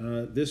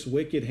 This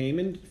wicked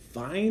Haman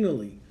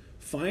finally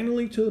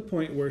to the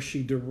point where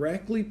she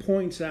directly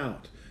points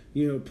out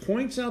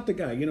the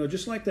guy,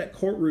 just like that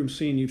courtroom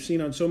scene you've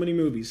seen on so many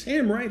movies.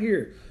 Him right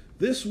here,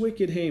 this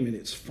wicked Haman.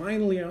 It's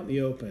finally out in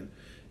the open.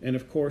 And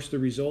of course, the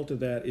result of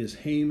that is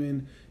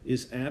Haman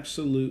is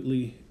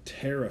absolutely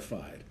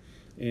terrified.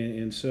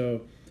 And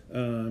so,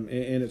 and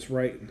it's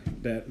right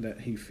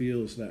that he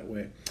feels that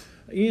way.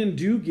 Ian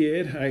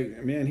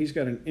Duguid, he's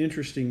got an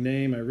interesting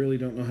name. I really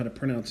don't know how to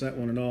pronounce that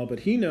one at all. But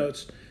he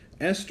notes,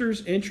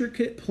 Esther's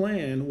intricate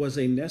plan was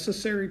a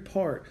necessary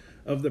part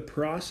of the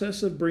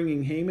process of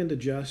bringing Haman to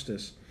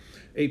justice.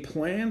 A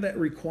plan that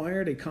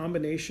required a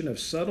combination of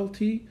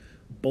subtlety,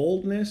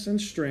 boldness, and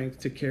strength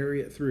to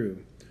carry it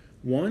through.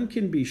 One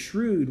can be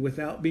shrewd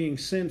without being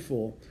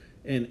sinful,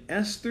 and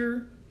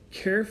Esther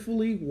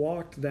carefully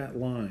walked that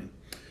line.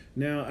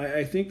 Now,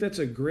 I think that's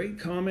a great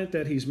comment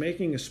that he's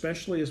making,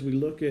 especially as we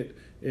look at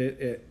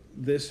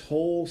this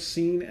whole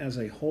scene as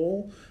a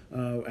whole.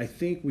 I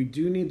think we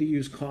do need to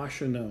use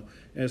caution, though,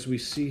 as we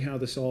see how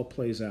this all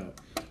plays out,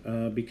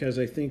 because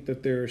I think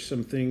that there are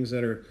some things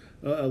that are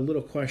a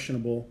little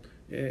questionable,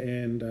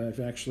 and I've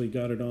actually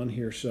got it on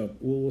here, so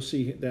we'll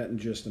see that in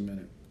just a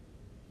minute.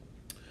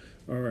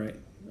 All right.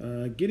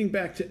 Getting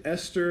back to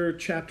Esther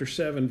chapter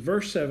 7,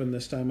 verse 7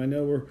 this time. I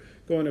know we're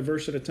going a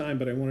verse at a time,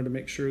 but I wanted to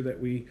make sure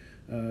that we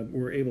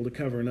were able to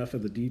cover enough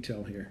of the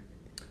detail here.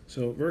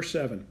 So verse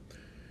 7.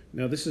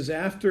 Now this is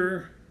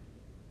after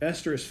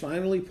Esther has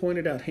finally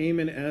pointed out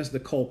Haman as the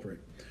culprit.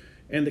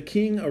 And the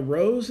king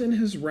arose in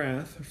his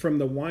wrath from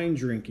the wine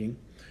drinking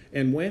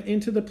and went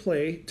into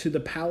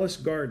the palace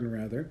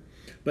garden.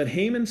 But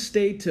Haman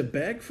stayed to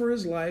beg for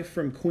his life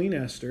from Queen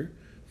Esther,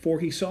 for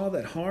he saw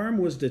that harm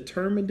was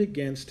determined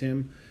against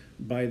him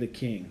by the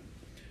king.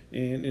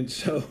 And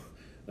so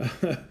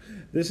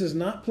this is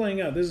not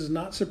playing out. This is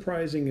not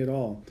surprising at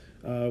all,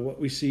 what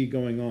we see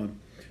going on.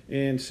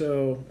 And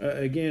so,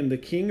 again, the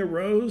king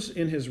arose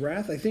in his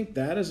wrath. I think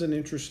that is an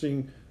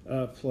interesting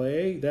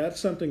play. That's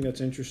something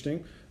that's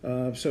interesting.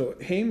 So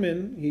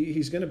Haman,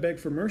 he's going to beg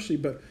for mercy.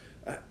 But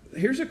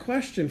here's a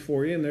question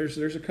for you, and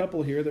there's a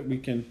couple here that we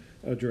can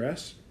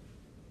address.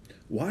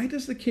 Why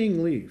does the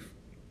king leave?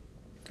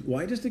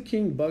 Why does the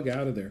king bug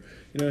out of there?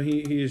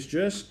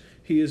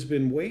 He has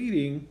been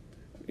waiting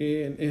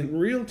in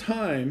real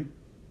time.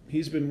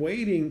 He's been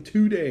waiting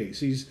 2 days.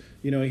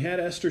 He had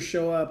Esther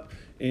show up,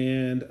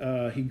 and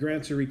he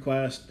grants a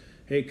request.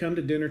 Hey, come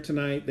to dinner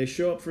tonight. They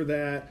show up for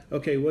that.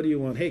 Okay, what do you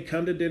want? Hey,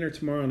 come to dinner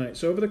tomorrow night.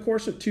 So over the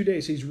course of 2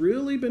 days, he's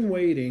really been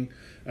waiting,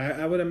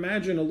 I would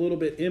imagine a little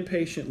bit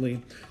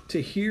impatiently,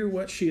 to hear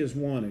what she has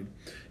wanted.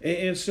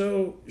 And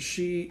so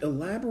she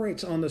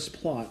elaborates on this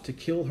plot to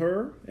kill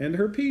her and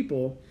her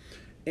people.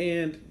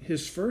 And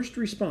his first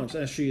response,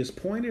 as she has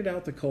pointed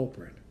out the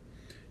culprit,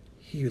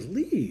 he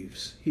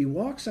leaves. He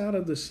walks out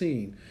of the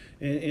scene.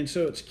 And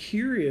so it's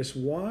curious,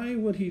 why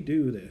would he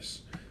do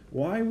this?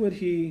 Why would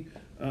he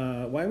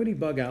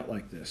bug out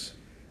like this?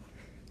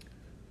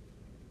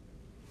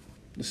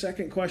 The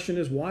second question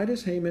is, why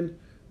does Haman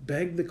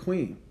beg the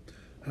queen?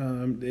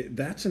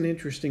 That's an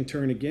interesting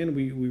turn. Again,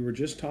 we were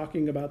just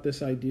talking about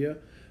this idea.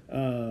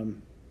 I'll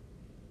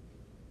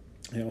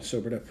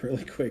sober it up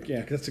really quick.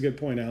 Yeah, that's a good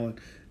point, Alan.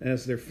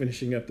 As they're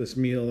finishing up this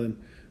meal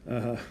and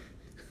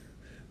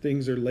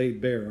things are laid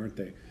bare, aren't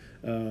they?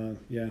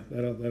 Yeah,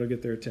 that'll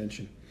get their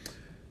attention.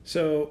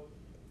 So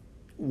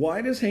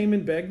why does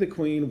Haman beg the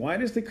queen? Why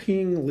does the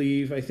king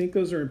leave? I think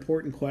those are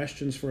important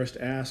questions for us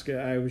to ask.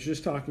 I was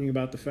just talking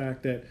about the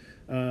fact that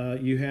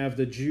you have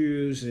the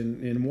Jews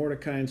and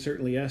Mordecai and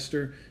certainly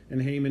Esther,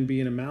 and Haman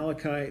being a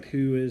Amalekite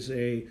who is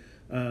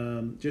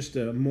just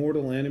a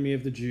mortal enemy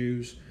of the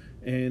Jews.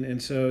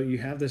 And so you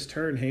have this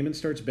turn. Haman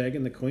starts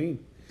begging the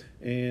queen.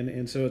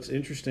 And so it's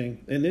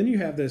interesting. And then you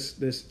have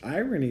this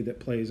irony that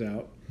plays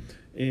out.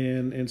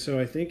 And so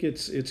I think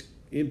it's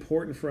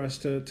important for us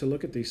to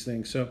look at these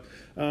things. So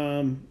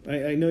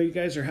I know you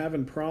guys are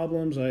having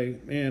problems.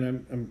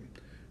 I'm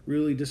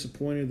really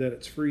disappointed that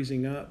it's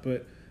freezing up.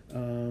 But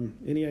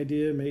any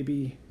idea?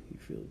 Maybe you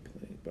feel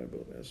played by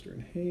both Esther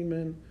and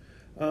Haman.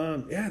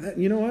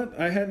 You know what?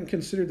 I hadn't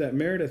considered that.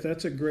 Meredith,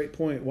 that's a great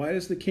point. Why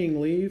does the king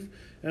leave?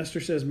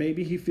 Esther says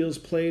maybe he feels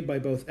played by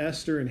both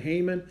Esther and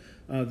Haman.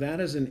 That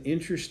is an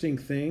interesting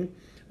thing.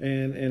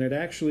 And it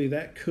actually,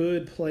 that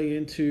could play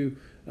into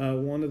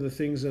one of the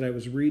things that I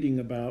was reading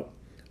about.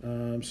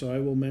 So I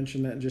will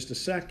mention that in just a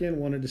second.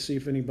 Wanted to see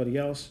if anybody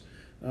else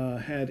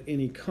had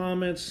any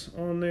comments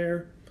on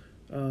there.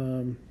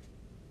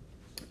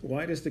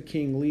 Why does the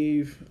king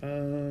leave?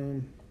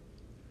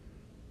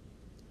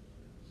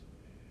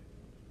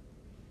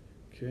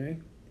 Okay.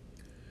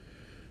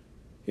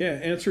 Yeah,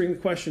 answering the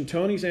question.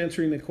 Tony's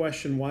answering the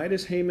question, why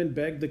does Haman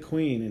beg the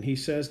queen? And he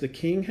says the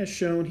king has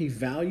shown he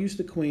values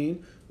the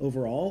queen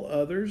over all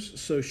others,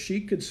 so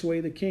she could sway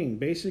the king.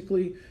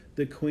 Basically,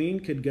 the queen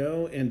could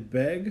go and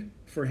beg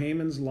for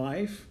Haman's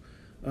life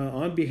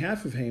on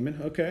behalf of Haman.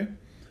 Okay.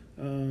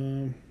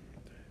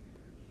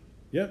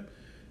 Yep.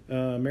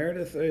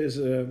 Meredith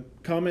is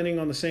commenting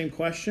on the same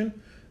question.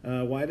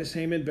 Why does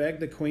Haman beg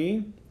the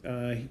queen?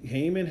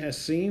 Haman has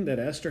seen that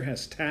Esther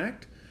has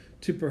tact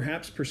to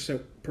perhaps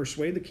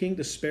persuade the king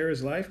to spare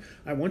his life.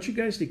 I want you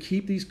guys to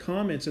keep these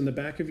comments in the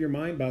back of your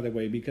mind, by the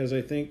way, because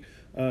I think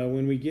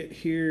when we get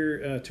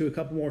here to a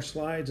couple more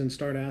slides and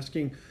start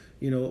asking,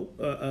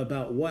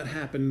 about what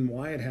happened and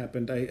why it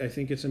happened, I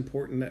think it's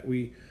important that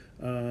we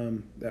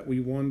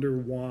wonder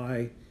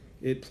why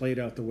it played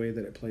out the way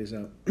that it plays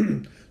out.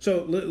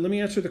 So let me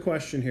answer the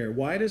question here.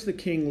 Why does the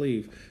king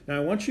leave? Now, I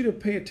want you to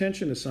pay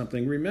attention to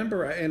something.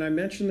 Remember, and I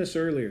mentioned this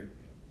earlier,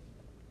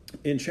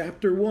 in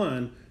chapter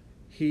 1,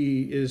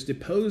 he is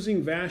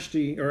deposing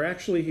Vashti, or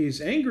actually he's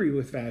angry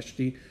with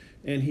Vashti,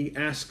 and he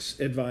asks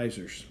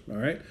advisors, all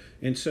right?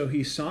 And so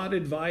he sought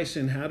advice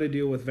in how to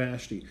deal with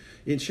Vashti.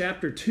 In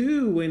chapter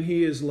 2, when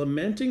he is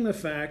lamenting the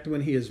fact,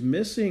 when he is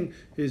missing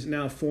his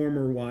now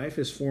former wife,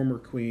 his former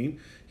queen,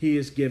 he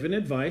is given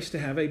advice to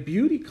have a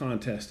beauty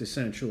contest,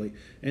 essentially.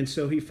 And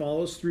so he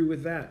follows through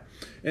with that.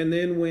 And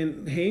then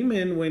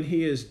when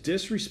he is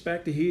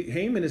disrespected,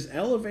 Haman is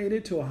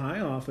elevated to a high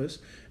office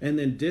and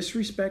then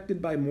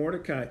disrespected by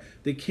Mordecai.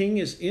 The king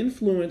is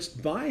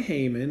influenced by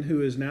Haman,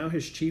 who is now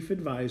his chief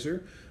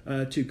advisor,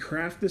 to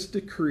craft this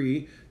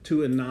decree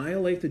to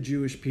annihilate the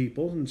Jewish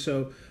people. And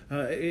so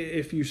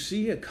if you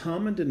see a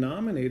common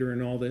denominator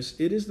in all this,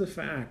 it is the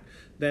fact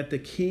that the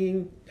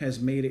king has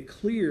made it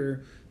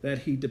clear that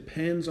he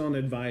depends on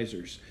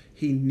advisors.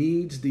 He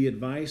needs the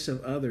advice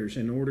of others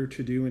in order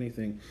to do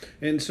anything.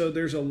 And so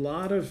there's a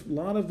lot of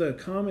the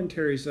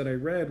commentaries that I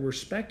read were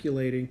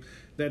speculating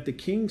that the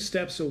king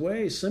steps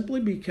away simply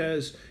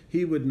because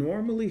he would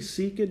normally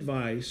seek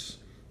advice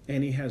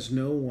and he has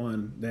no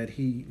one that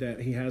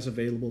he has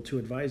available to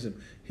advise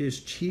him. His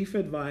chief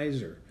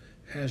advisor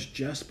has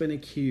just been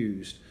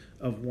accused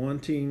of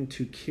wanting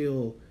to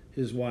kill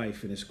his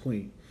wife and his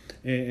queen.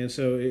 And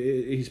so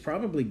he's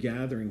probably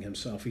gathering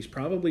himself. He's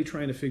probably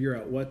trying to figure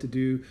out what to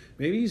do.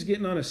 Maybe he's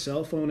getting on a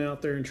cell phone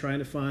out there and trying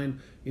to find,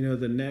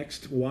 the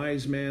next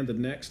wise man, the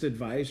next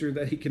advisor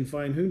that he can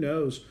find. Who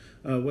knows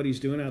what he's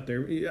doing out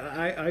there.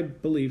 I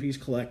believe he's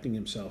collecting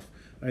himself.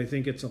 I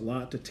think it's a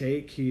lot to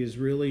take. He has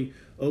really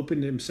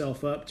opened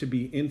himself up to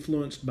be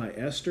influenced by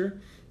Esther.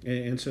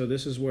 And so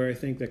this is where I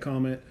think the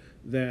comment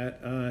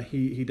that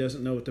he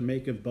doesn't know what to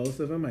make of both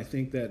of them, I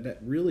think that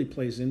really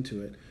plays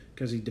into it,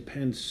 because he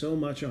depends so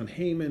much on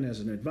Haman as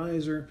an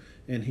advisor,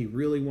 and he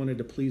really wanted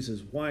to please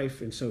his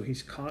wife, and so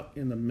he's caught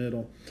in the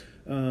middle.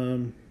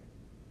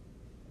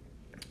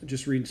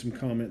 Just reading some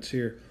comments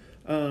here.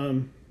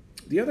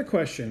 The other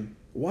question,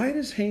 why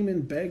does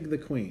Haman beg the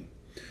queen?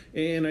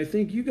 And I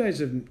think you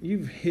guys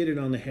you've hit it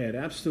on the head.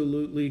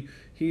 Absolutely,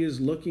 he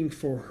is looking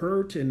for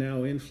her to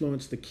now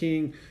influence the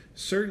king.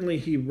 Certainly,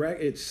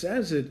 it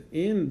says it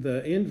in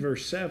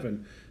verse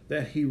 7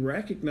 that he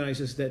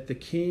recognizes that the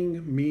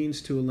king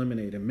means to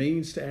eliminate him,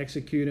 means to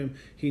execute him.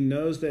 He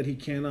knows that he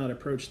cannot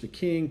approach the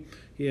king.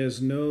 He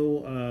has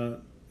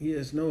no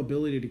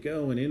ability to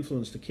go and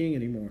influence the king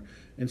anymore.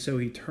 And so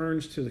he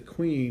turns to the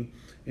queen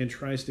and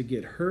tries to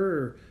get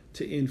her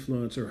to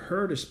influence, or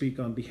her to speak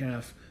on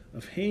behalf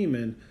of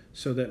Haman,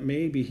 so that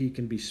maybe he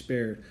can be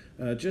spared.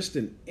 Just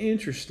an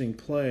interesting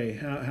play,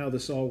 how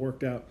this all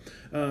worked out.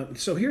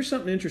 So here's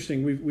something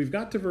interesting. We've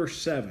got to verse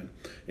 7,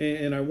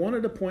 and I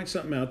wanted to point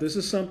something out. This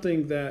is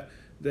something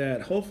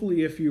that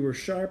hopefully, if you were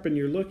sharp and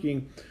you're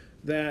looking,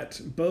 that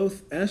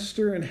both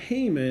Esther and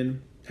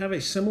Haman have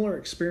a similar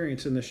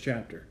experience in this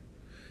chapter.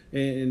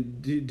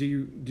 And did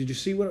you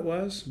see what it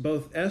was?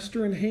 Both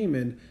Esther and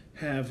Haman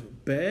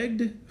have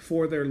begged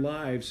for their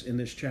lives in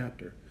this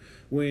chapter.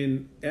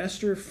 When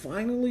Esther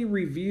finally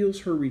reveals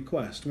her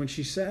request, when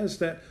she says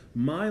that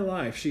my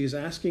life, she is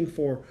asking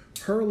for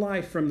her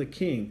life from the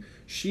king.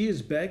 She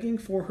is begging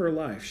for her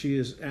life. She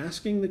is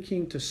asking the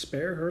king to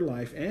spare her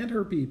life and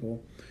her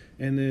people.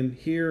 And then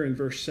here in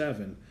verse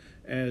 7,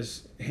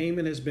 as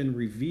Haman has been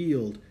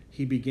revealed,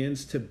 he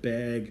begins to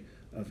beg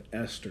of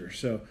Esther.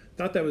 So I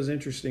thought that was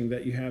interesting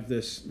that you have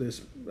this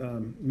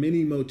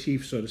mini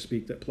motif, so to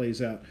speak, that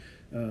plays out.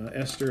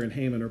 Esther and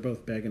Haman are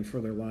both begging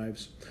for their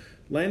lives.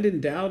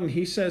 Landon Dowden,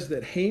 he says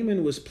that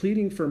Haman was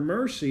pleading for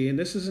mercy, and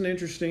this is an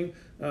interesting,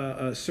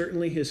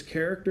 certainly his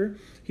character.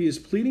 He is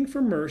pleading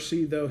for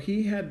mercy, though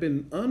he had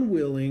been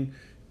unwilling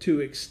to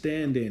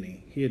extend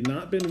any. He had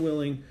not been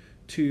willing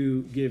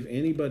to give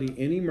anybody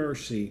any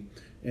mercy,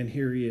 and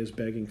here he is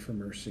begging for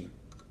mercy.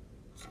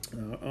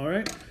 All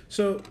right,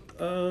 so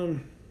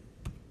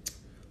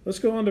let's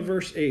go on to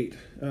verse 8.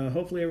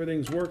 Hopefully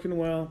everything's working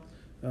well.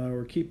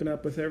 We're keeping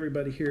up with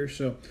everybody here.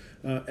 So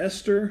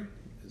Esther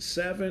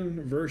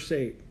 7, verse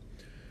 8.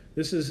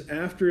 This is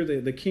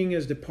after the king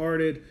has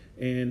departed,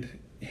 and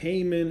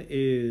Haman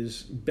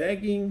is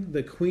begging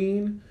the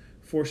queen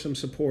for some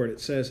support. It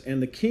says,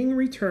 "And the king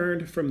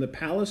returned from the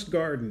palace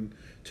garden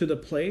to the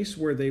place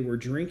where they were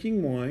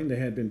drinking wine." They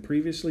had been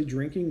previously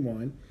drinking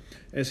wine,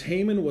 "as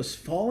Haman was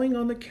falling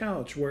on the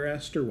couch where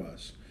Esther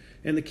was.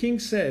 And the king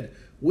said,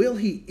 'Will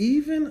he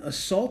even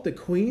assault the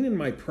queen in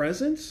my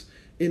presence,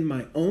 in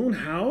my own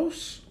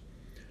house?'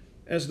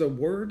 As the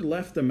word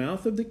left the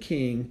mouth of the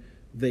king,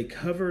 they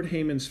covered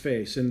Haman's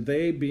face," and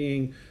they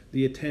being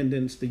the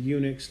attendants, the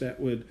eunuchs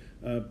that would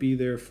be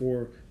there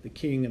for the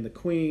king and the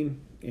queen.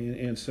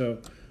 And so,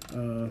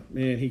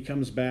 man, he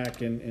comes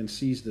back and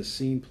sees the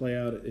scene play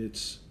out.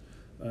 It's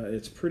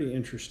pretty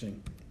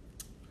interesting.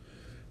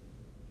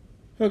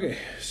 Okay,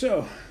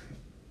 so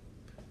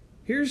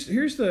here's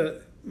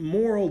the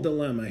moral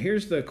dilemma.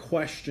 Here's the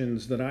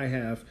questions that I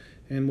have,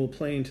 and we'll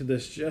play into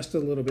this just a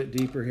little bit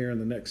deeper here in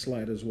the next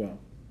slide as well.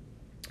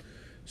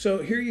 So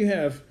here you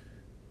have,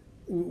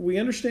 we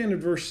understand in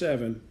verse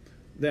 7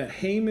 that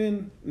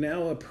Haman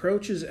now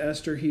approaches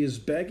Esther. He is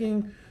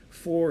begging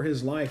for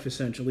his life,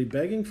 essentially,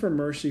 begging for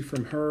mercy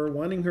from her,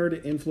 wanting her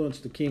to influence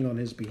the king on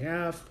his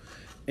behalf.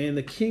 And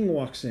the king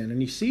walks in,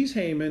 and he sees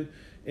Haman,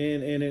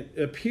 and it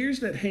appears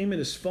that Haman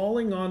is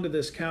falling onto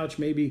this couch.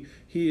 Maybe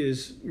he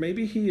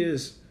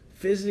is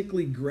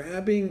physically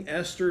grabbing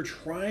Esther,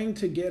 trying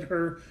to get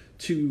her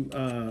to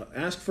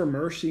ask for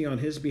mercy on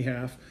his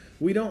behalf.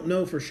 We don't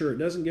know for sure. It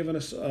doesn't give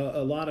us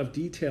a lot of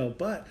detail.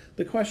 But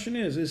the question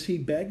is he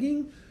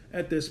begging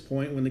at this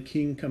point when the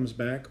king comes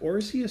back, or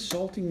is he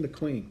assaulting the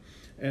queen,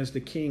 as the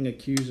king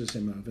accuses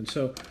him of? And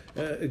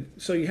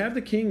so you have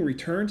the king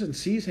returns and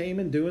sees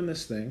Haman doing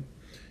this thing.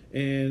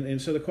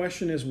 And so the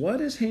question is,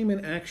 what is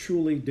Haman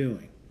actually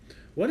doing?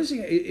 What is he?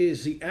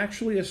 Is he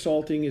actually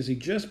assaulting? Is he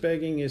just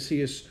begging?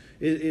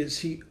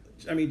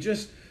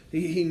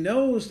 He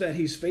knows that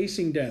he's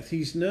facing death.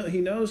 He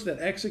knows that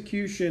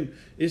execution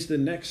is the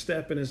next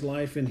step in his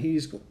life, and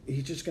he's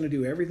just going to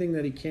do everything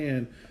that he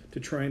can to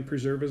try and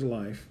preserve his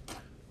life.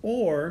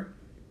 Or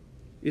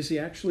is he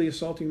actually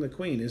assaulting the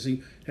queen? Has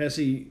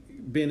he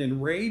been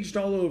enraged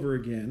all over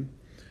again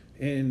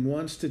and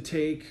wants to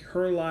take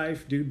her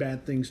life, do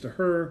bad things to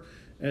her,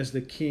 as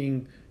the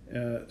king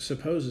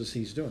supposes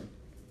he's doing?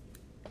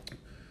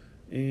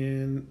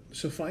 And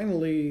so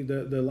finally,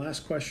 the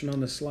last question on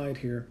the slide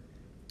here: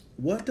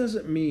 what does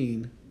it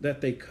mean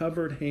that they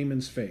covered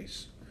Haman's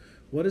face?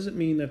 What does it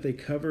mean that they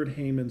covered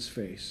Haman's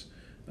face?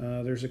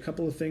 There's a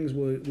couple of things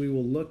we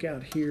will look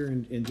at here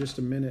in just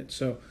a minute.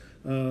 So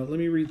let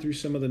me read through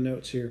some of the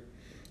notes here.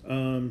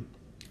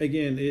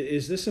 Again,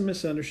 is this a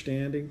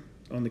misunderstanding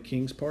on the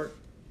king's part?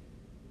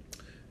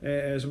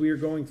 As we are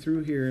going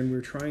through here and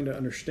we're trying to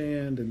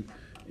understand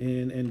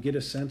and get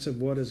a sense of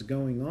what is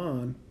going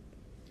on,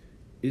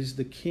 is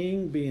the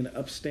king being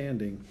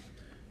upstanding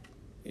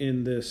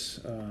in this?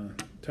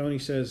 Tony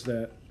says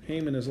that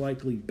Haman is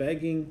likely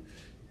begging,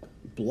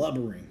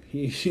 blubbering.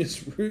 He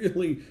is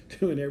really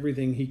doing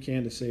everything he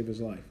can to save his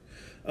life.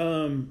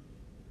 Not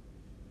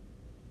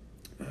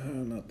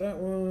that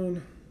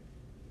one.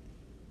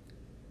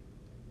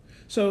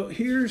 So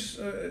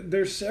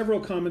there's several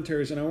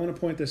commentaries, and I want to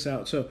point this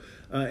out. So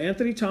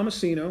Anthony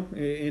Tomasino,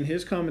 in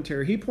his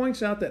commentary, he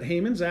points out that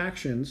Haman's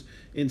actions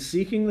in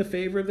seeking the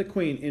favor of the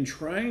queen, in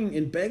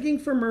begging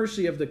for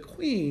mercy of the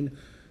queen,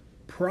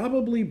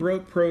 probably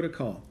broke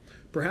protocol.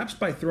 Perhaps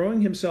by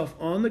throwing himself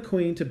on the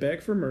queen to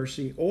beg for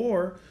mercy,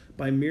 or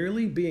by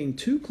merely being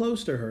too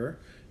close to her.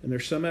 And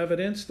there's some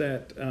evidence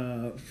that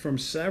from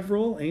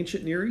several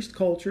ancient Near East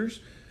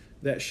cultures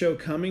that show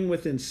coming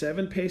within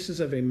 7 paces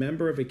of a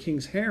member of a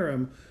king's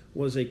harem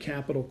was a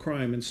capital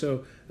crime. And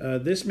so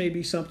this may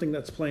be something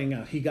that's playing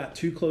out. He got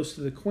too close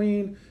to the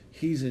queen.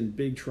 He's in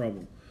big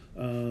trouble.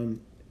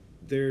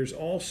 There's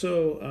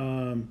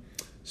also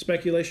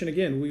speculation.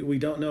 Again, we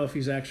don't know if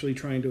he's actually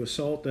trying to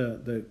assault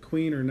the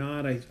queen or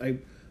not.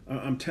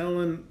 I'm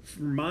telling,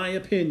 from my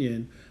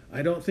opinion,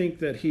 I don't think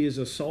that he is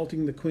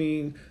assaulting the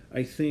queen.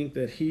 I think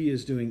that he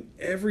is doing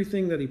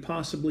everything that he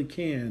possibly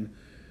can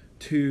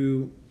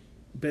to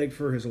beg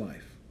for his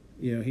life.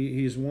 You know,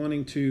 he's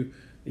wanting to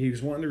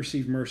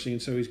receive mercy,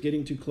 and so he's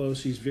getting too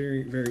close. He's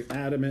very, very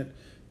adamant,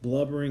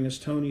 blubbering, as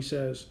Tony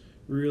says,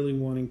 really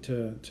wanting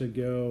to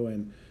go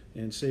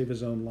and save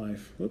his own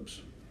life.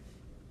 Whoops.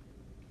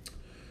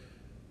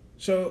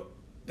 So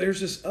there's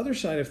this other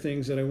side of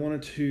things that I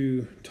wanted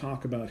to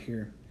talk about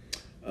here.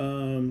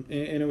 And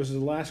it was the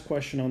last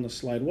question on the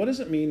slide. What does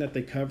it mean that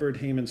they covered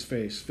Haman's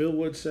face? Phil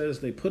Wood says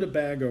they put a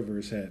bag over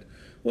his head.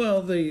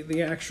 Well,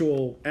 the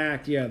actual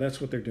act, yeah,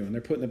 that's what they're doing.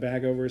 They're putting a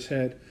bag over his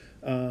head.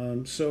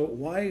 So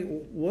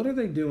what are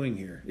they doing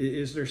here?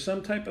 Is there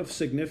some type of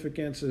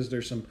significance? Is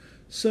there some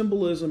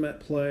symbolism at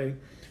play?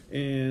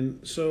 And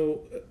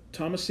so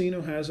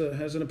Tomasino has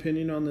an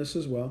opinion on this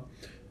as well.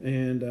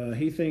 And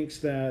he thinks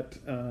that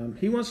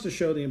he wants to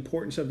show the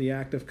importance of the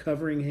act of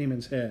covering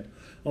Haman's head.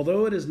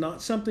 Although it is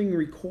not something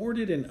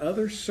recorded in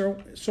other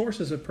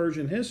sources of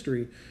Persian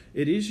history,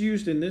 it is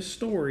used in this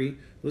story,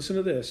 listen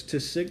to this, to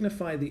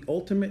signify the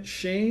ultimate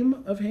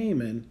shame of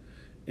Haman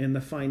and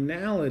the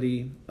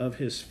finality of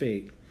his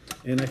fate.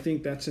 And I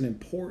think that's an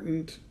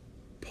important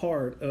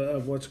part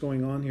of what's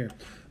going on here.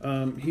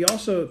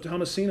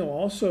 Tomasino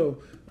also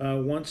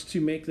wants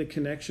to make the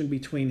connection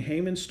between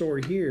Haman's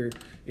story here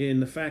in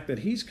the fact that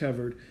he's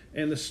covered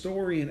and the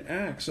story in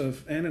Acts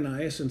of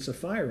Ananias and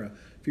Sapphira.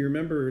 If you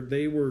remember,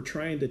 they were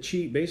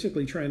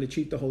basically trying to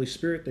cheat the Holy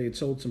Spirit. They had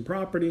sold some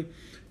property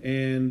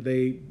and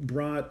they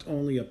brought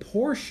only a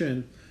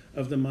portion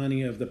of the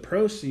money of the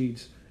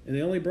proceeds, and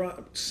they only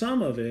brought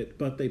some of it,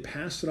 but they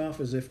passed it off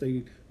as if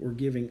they were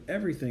giving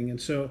everything. And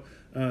so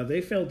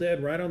they fell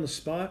dead right on the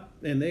spot,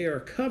 and they are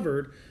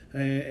covered.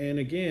 And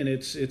again,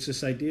 it's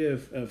this idea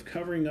of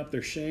covering up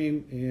their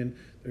shame, and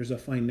there's a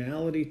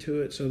finality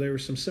to it. So there were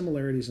some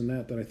similarities in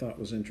that I thought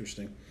was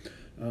interesting.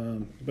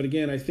 But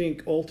again, I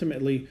think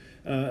ultimately,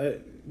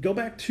 go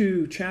back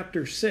to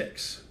chapter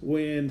 6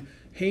 when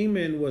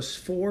Haman was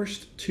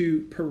forced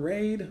to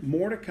parade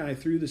Mordecai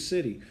through the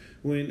city.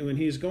 When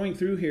he's going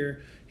through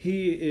here,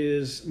 he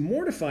is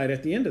mortified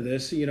at the end of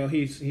this. You know,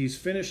 he's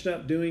finished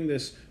up doing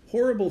this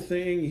horrible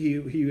thing.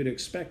 He would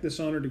expect this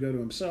honor to go to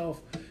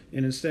himself,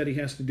 and instead he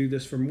has to do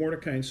this for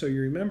Mordecai. And so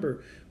you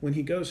remember, when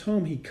he goes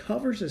home, he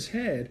covers his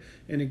head.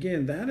 And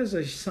again, that is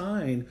a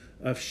sign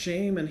of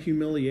shame and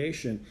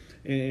humiliation.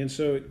 And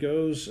so it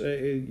goes,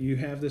 you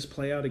have this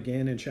play out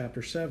again in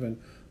chapter 7,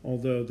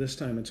 although this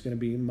time it's going to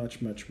be much,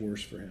 much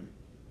worse for him.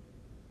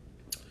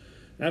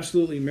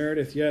 Absolutely,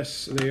 Meredith,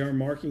 yes, they are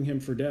marking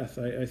him for death.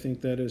 I think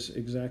that is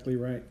exactly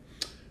right.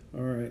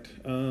 All right.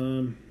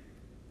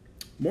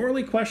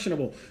 Morally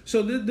questionable.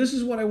 So this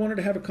is what I wanted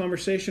to have a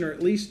conversation, or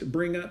at least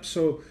bring up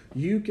so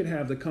you could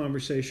have the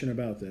conversation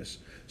about this.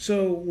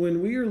 So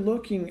when we are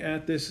looking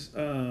at this,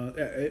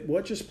 at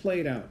what just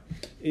played out,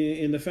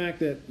 in the fact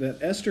that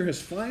Esther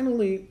has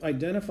finally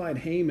identified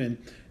Haman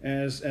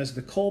as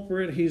the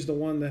culprit, he's the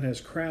one that has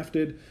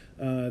crafted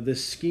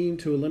this scheme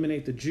to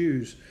eliminate the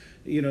Jews.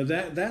 You know,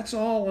 that's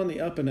all on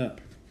the up and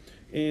up.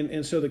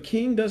 And so the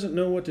king doesn't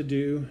know what to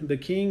do. The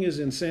king is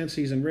incensed,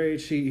 he's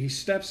enraged, he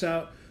steps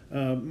out,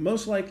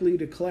 most likely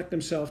to collect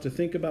himself, to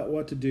think about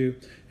what to do.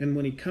 And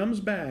when he comes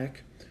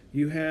back,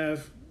 you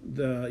have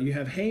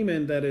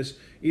Haman that is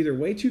either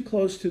way too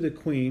close to the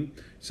queen,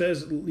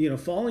 says, you know,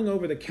 falling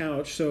over the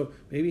couch, so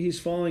maybe he's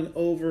falling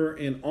over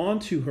and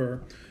onto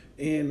her.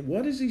 And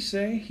what does he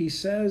say? He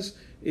says,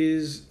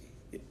 is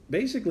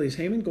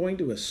Haman going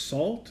to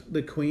assault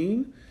the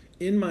queen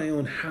in my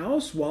own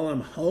house while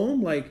I'm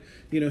home? Like,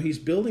 you know, he's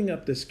building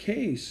up this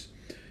case.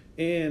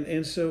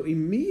 And so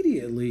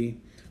immediately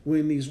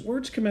when these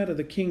words come out of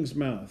the king's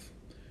mouth,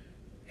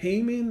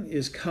 Haman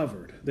is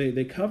covered.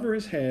 They cover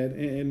his head.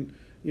 And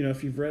you know,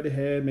 if you've read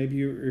ahead, maybe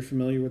you're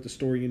familiar with the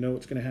story, you know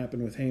what's going to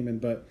happen with Haman.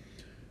 But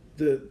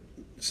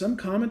some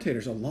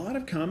commentators, a lot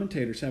of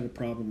commentators have a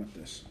problem with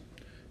this.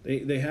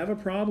 They have a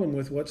problem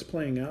with what's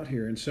playing out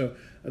here. And so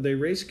they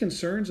raise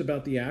concerns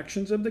about the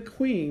actions of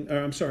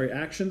the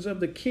actions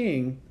of the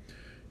king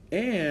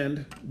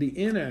and the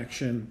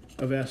inaction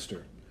of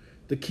Esther.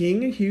 The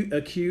king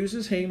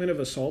accuses Haman of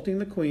assaulting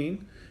the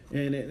queen,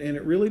 and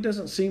it really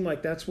doesn't seem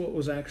like that's what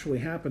was actually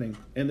happening.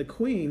 And the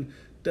queen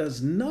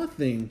does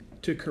nothing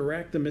to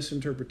correct the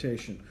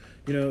misinterpretation.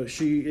 You know,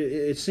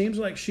 it seems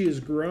like she has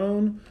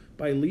grown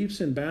by leaps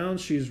and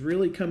bounds. She's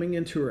really coming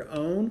into her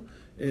own,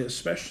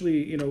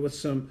 especially, you know, with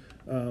some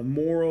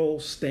moral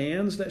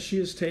stands that she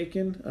has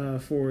taken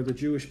for the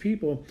Jewish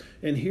people.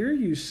 And here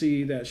you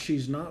see that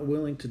she's not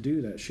willing to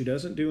do that. She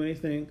doesn't do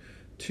anything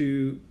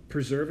to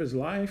preserve his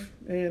life.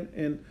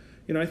 And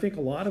you know, I think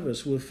a lot of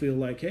us will feel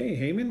like, hey,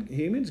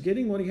 Haman's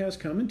getting what he has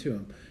coming to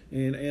him.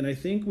 And I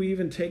think we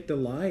even take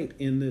delight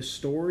in this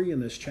story, in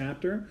this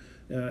chapter.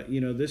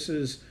 You know, this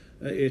is,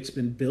 it's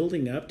been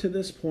building up to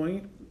this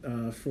point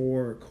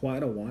for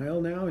quite a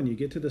while now, and you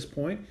get to this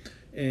point,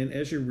 and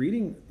as you're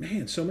reading,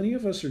 man, so many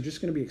of us are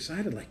just going to be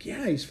excited, like,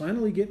 yeah, he's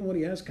finally getting what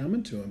he has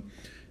coming to him.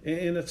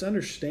 And it's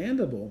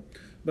understandable.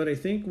 But I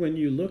think when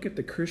you look at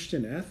the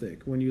Christian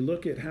ethic, when you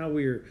look at how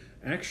we're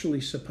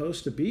actually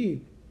supposed to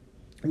be,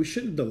 we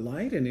shouldn't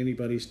delight in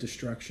anybody's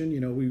destruction.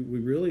 You know, we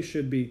really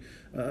should be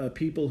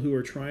people who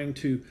are trying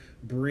to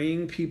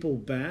bring people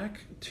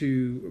back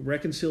to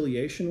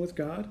reconciliation with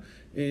God.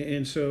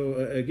 And so,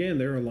 again,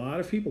 there are a lot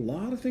of people, a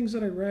lot of things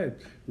that I read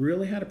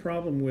really had a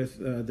problem with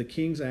the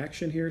king's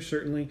action here.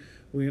 Certainly,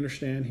 we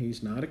understand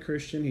he's not a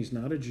Christian, he's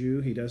not a Jew,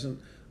 he doesn't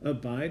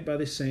abide by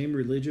the same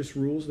religious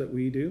rules that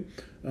we do.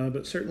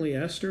 But certainly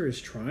Esther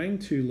is trying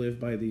to live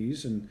by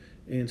these,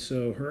 and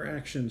so her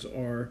actions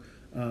are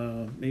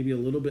maybe a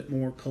little bit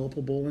more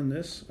culpable in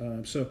this.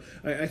 So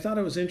I thought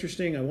it was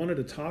interesting. I wanted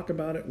to talk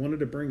about it, wanted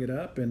to bring it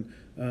up, and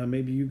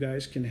maybe you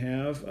guys can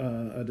have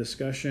a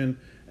discussion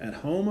at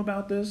home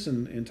about this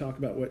and talk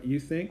about what you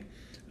think.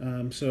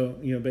 So,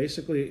 you know,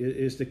 basically,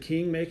 is the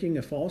king making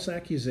a false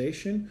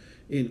accusation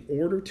in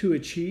order to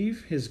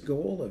achieve his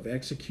goal of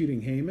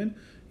executing Haman?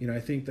 You know, I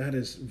think that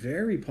is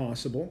very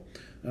possible.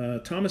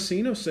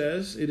 Tomasino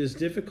says it is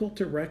difficult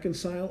to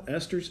reconcile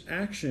Esther's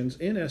actions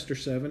in Esther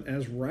 7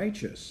 as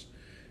righteous.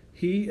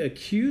 He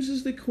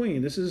accuses the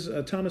queen, this is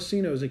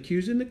Tomasino, is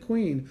accusing the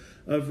queen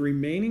of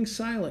remaining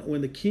silent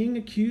when the king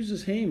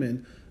accuses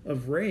Haman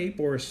of rape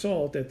or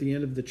assault at the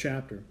end of the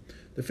chapter.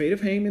 The fate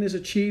of Haman is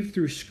achieved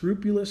through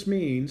scrupulous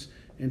means,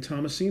 and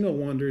Thomasino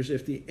wonders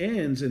if the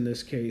ends in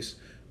this case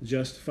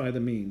justify the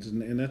means.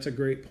 And that's a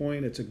great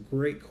point. It's a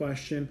great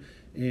question.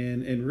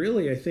 And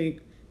really, I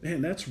think,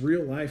 man, that's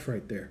real life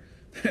right there.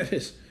 That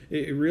is,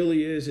 it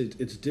really is.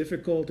 It's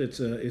difficult. It's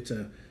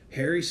a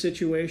hairy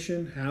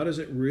situation. How does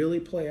it really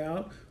play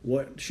out?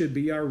 What should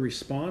be our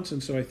response?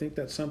 And so I think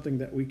that's something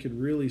that we could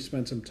really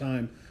spend some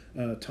time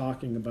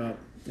talking about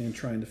and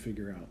trying to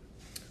figure out.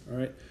 All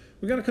right.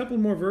 We've got a couple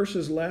more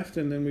verses left,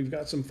 and then we've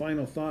got some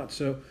final thoughts.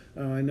 So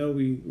I know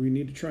we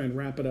need to try and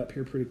wrap it up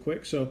here pretty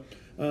quick. So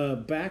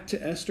back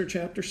to Esther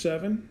chapter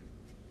 7,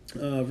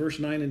 verse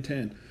 9 and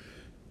 10.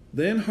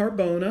 Then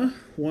Harbona,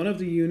 one of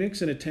the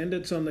eunuchs in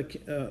attendance on the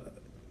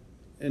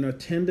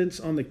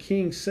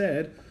king,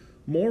 said,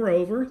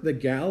 "Moreover, the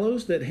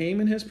gallows that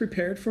Haman has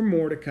prepared for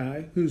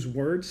Mordecai, whose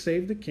word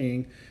saved the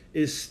king,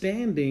 is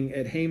standing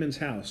at Haman's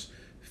house,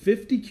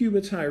 50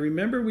 cubits high."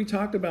 Remember, we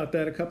talked about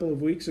that a couple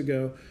of weeks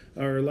ago,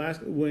 or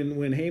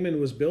when Haman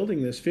was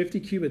building this, 50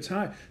 cubits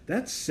high.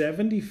 That's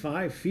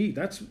 75 feet.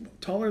 That's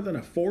taller than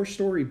a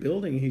 4-story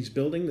building. He's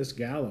building this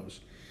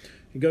gallows.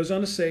 He goes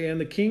on to say, and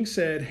the king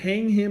said,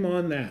 "Hang him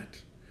on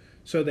that."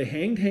 So they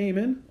hanged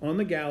Haman on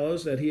the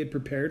gallows that he had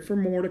prepared for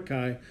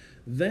Mordecai.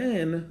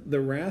 Then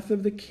the wrath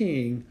of the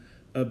king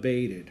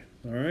abated.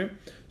 All right.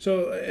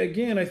 So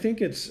again, I think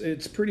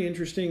it's pretty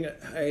interesting.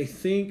 I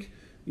think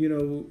you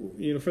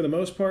know, for the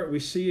most part, we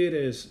see it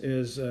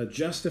as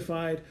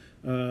justified.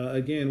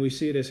 Again, we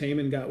see it as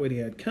Haman got what he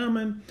had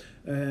coming,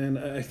 and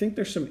I think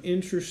there's some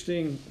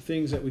interesting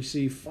things that we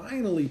see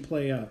finally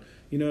play out.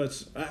 You know,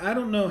 I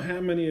don't know how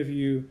many of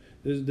you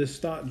this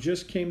thought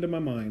just came to my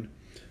mind.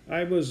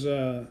 I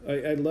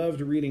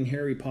loved reading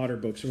Harry Potter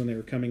books when they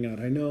were coming out.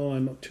 I know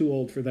I'm too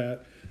old for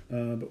that,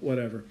 but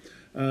whatever.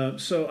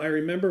 So I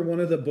remember one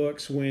of the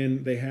books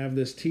when they have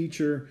this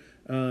teacher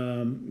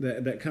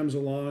that comes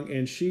along,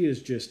 and she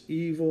is just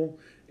evil,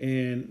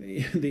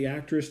 and the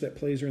actress that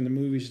plays her in the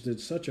movies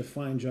did such a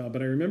fine job.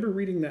 But I remember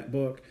reading that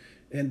book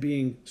and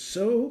being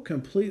so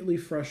completely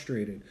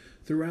frustrated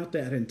throughout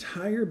that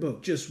entire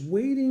book, just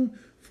waiting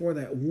for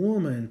that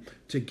woman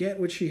to get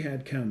what she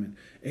had coming.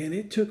 And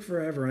it took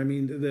forever. I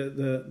mean,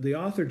 the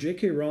author,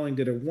 J.K. Rowling,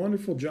 did a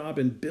wonderful job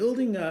in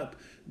building up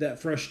that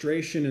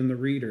frustration in the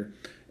reader.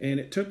 And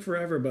it took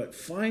forever, but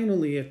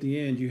finally at the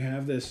end, you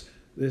have this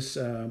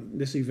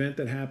event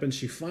that happens.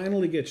 She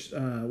finally gets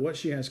what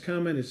she has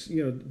coming. It's,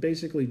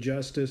 basically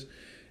justice.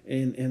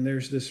 And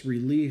there's this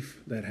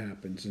relief that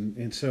happens.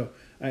 And so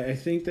I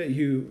think that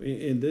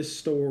in this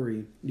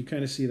story, you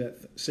kind of see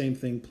that same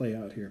thing play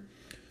out here.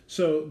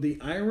 So the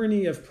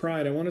irony of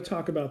pride, I want to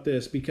talk about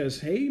this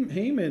because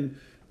Haman,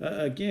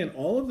 again,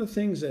 all of the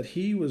things that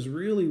he was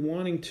really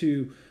wanting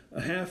to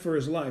have for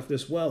his life,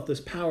 this wealth,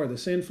 this power,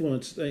 this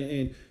influence,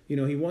 and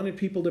he wanted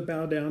people to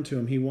bow down to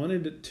him. He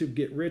wanted to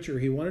get richer.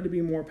 He wanted to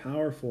be more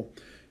powerful.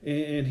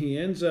 And he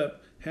ends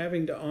up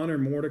having to honor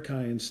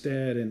Mordecai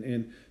instead.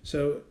 And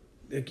so,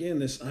 again,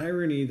 this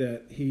irony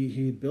that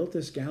he built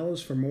this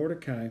gallows for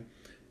Mordecai,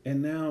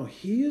 and now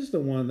he is the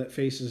one that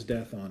faces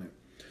death on it.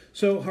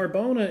 So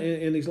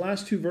Harbona, in these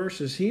last two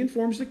verses, he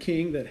informs the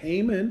king that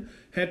Haman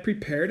had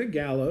prepared a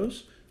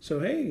gallows. So,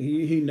 hey,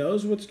 he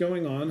knows what's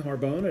going on.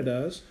 Harbona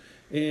does.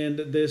 And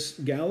this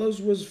gallows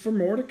was for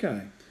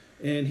Mordecai.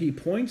 And he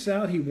points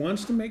out, he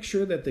wants to make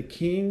sure that the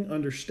king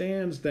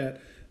understands that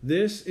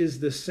this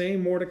is the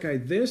same Mordecai.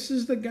 This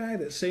is the guy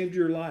that saved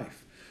your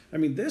life. I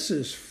mean, this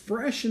is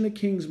fresh in the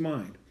king's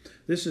mind.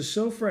 This is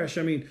so fresh.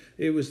 I mean,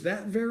 it was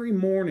that very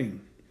morning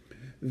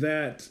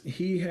that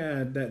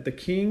the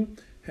king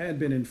had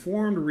been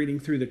informed, reading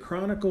through the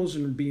Chronicles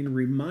and being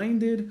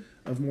reminded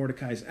of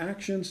Mordecai's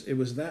actions. It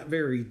was that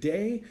very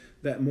day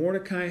that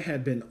Mordecai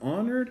had been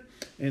honored.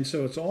 And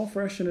so it's all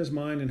fresh in his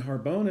mind. And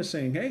Harbona is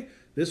saying, hey,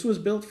 this was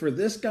built for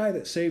this guy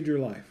that saved your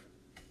life.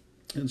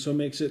 And so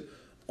makes it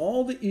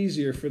all the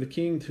easier for the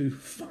king to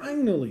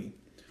finally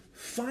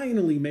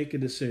make a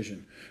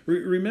decision.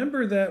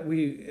 Remember that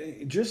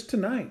we just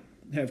tonight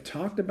have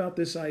talked about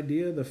this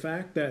idea, the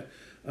fact that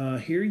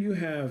here you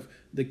have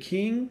the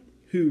king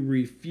who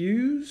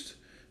refused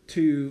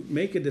to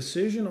make a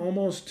decision,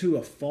 almost to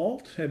a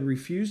fault, had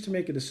refused to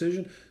make a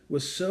decision,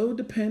 was so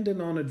dependent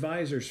on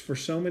advisors for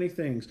so many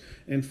things.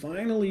 And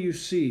finally you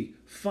see,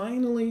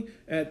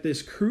 at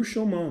this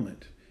crucial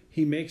moment,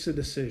 he makes a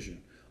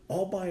decision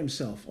all by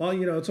himself. Well,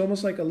 it's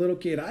almost like a little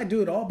kid. I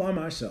do it all by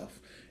myself.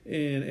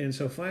 And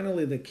so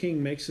finally the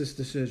king makes this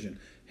decision.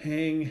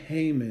 Hang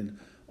Haman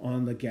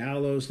on the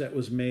gallows that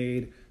was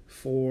made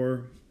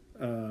for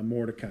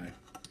Mordecai.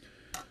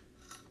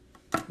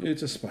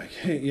 It's a spike.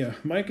 Hey, yeah,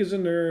 Mike is a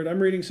nerd. I'm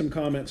reading some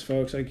comments,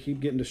 folks. I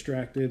keep getting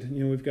distracted.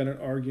 We've got an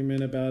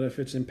argument about if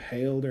it's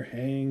impaled or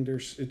hanged or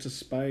it's a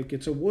spike.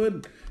 It's a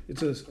wood.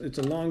 It's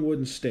a long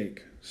wooden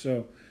stake.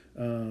 So,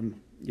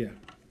 yeah.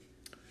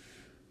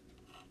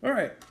 All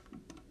right.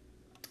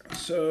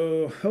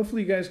 So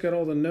hopefully you guys got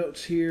all the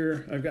notes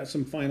here. I've got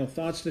some final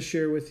thoughts to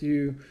share with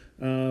you.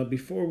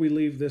 Before we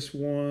leave this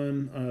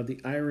one, the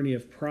irony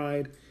of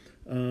pride.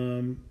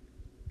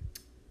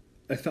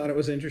 I thought it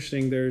was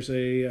interesting. There's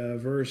a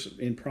verse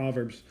in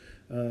Proverbs,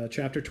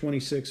 chapter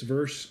 26,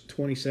 verse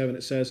 27.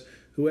 It says,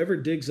 "Whoever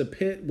digs a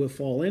pit will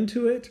fall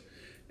into it,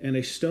 and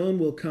a stone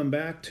will come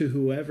back to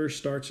whoever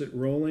starts it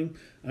rolling."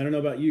 I don't know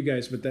about you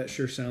guys, but that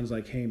sure sounds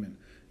like Haman.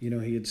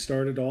 He had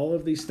started all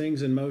of these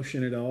things in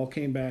motion. It all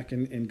came back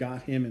and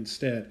got him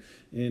instead.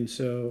 And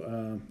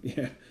so,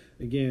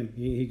 again,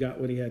 he got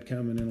what he had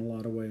coming in a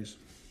lot of ways.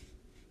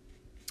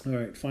 All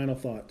right, final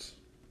thoughts.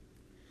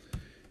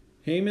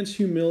 Haman's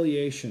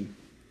humiliation.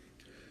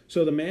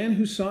 So the man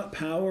who sought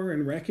power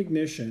and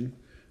recognition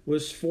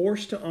was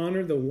forced to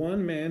honor the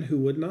one man who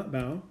would not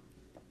bow.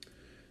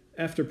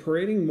 After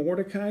parading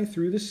Mordecai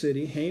through the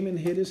city, Haman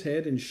hid his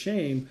head in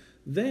shame.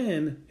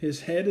 Then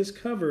his head is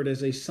covered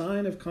as a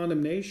sign of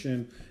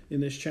condemnation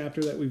in this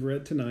chapter that we've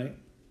read tonight.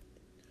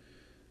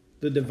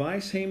 The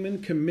device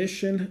Haman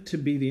commissioned to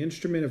be the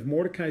instrument of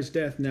Mordecai's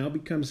death now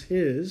becomes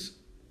his.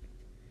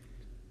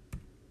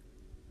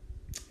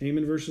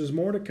 Haman versus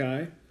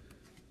Mordecai.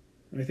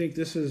 I think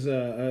this is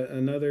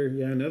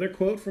another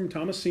quote from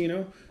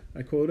Thomasino.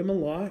 I quote him a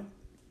lot.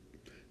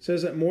 It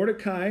says that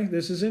Mordecai,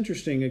 this is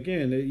interesting.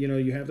 Again,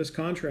 you have this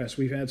contrast.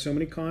 We've had so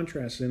many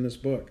contrasts in this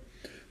book.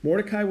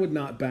 Mordecai would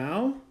not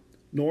bow,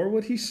 nor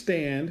would he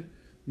stand,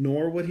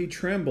 nor would he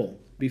tremble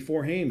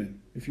before Haman.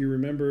 If you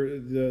remember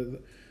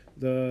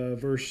the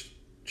verse,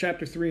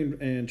 chapter 3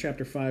 and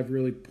chapter 5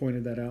 really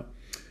pointed that out.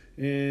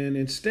 And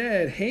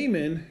instead,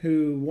 Haman,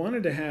 who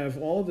wanted to have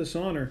all of this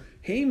honor,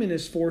 Haman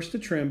is forced to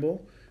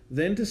tremble,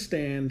 then to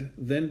stand,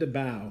 then to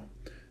bow.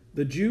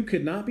 The Jew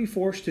could not be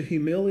forced to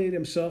humiliate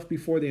himself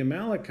before the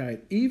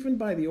Amalekite, even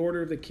by the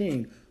order of the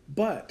king,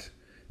 but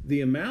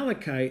the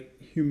Amalekite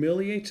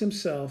humiliates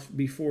himself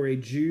before a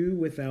Jew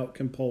without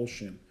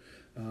compulsion.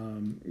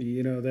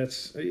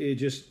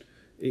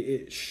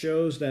 It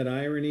shows that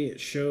irony. It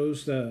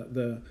shows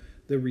the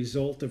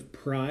result of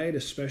pride,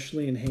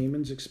 especially in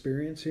Haman's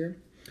experience here.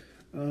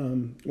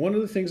 One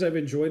of the things I've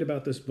enjoyed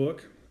about this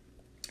book,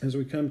 as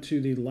we come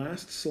to the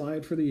last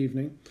slide for the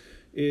evening,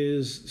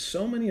 is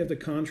so many of the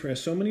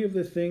contrasts, so many of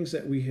the things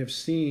that we have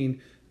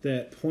seen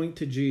that point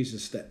to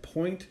Jesus, that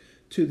point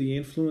to the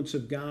influence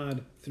of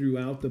God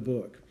throughout the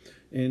book.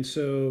 And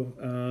so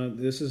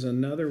this is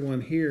another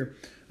one here.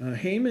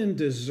 Haman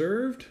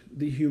deserved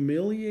the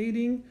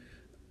humiliating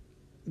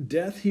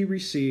death he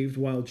received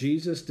while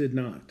Jesus did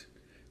not.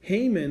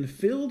 Haman,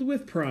 filled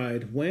with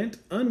pride, went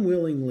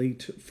unwillingly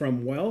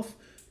from wealth,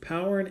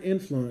 power, and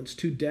influence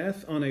to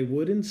death on a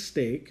wooden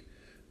stake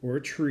or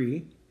a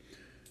tree.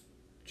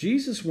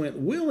 Jesus went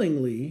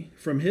willingly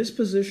from his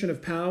position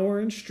of power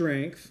and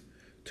strength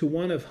to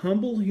one of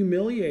humble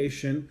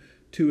humiliation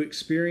to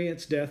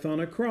experience death on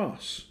a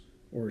cross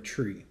or a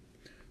tree.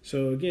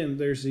 So again,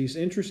 there's these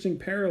interesting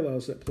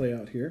parallels that play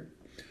out here.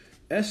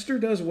 Esther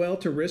does well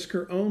to risk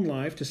her own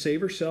life to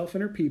save herself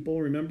and her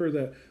people. Remember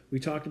that we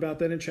talked about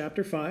that in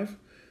chapter 5.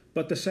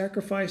 But the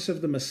sacrifice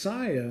of the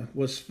Messiah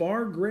was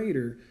far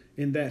greater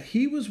in that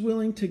he was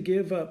willing to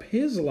give up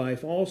his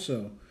life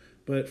also.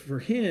 But for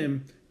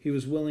him, he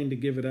was willing to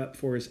give it up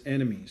for his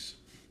enemies.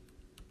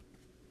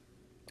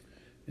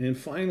 And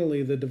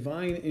finally, the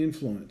divine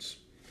influence.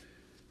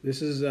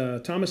 This is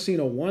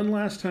Thomasino one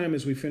last time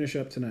as we finish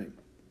up tonight.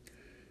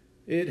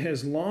 It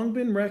has long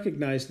been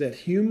recognized that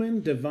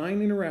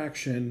human-divine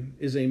interaction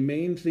is a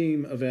main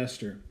theme of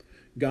Esther.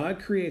 God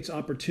creates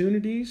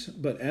opportunities,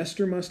 but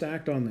Esther must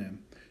act on them.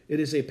 It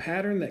is a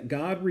pattern that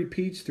God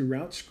repeats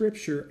throughout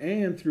Scripture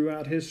and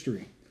throughout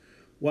history.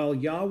 While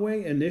Yahweh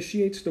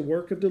initiates the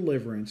work of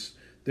deliverance,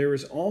 there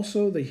is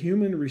also the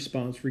human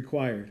response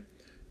required.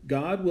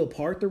 God will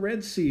part the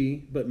Red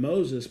Sea, but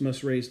Moses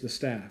must raise the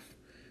staff.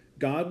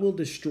 God will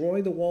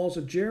destroy the walls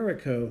of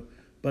Jericho,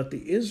 but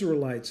the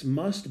Israelites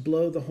must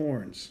blow the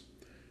horns.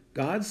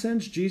 God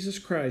sends Jesus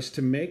Christ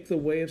to make the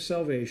way of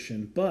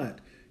salvation, but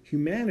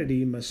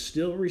humanity must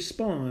still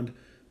respond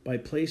by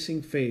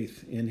placing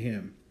faith in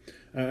him.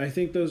 I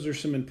think those are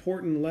some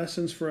important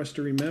lessons for us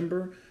to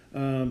remember.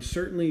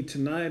 Certainly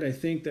tonight, I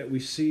think that we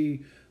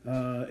see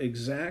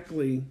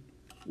exactly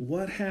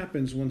what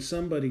happens when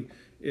somebody,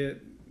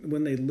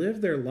 when they live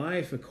their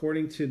life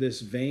according to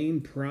this vain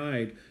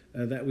pride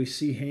that we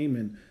see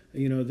Haman.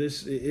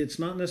 It's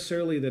not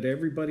necessarily that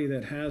everybody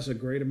that has a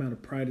great amount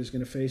of pride is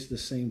going to face the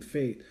same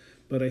fate,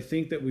 but I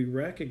think that we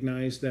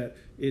recognize that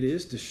it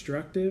is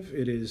destructive,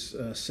 it is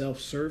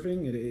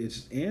self-serving, it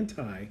is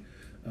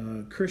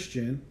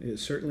anti-Christian.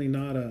 It's certainly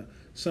not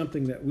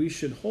something that we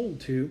should hold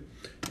to,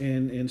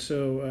 and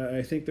so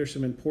I think there's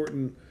some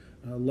important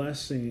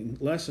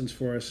lessons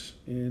for us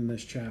in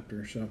this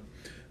chapter. So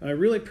I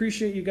really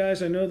appreciate you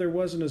guys. I know there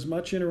wasn't as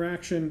much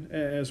interaction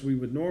as we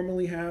would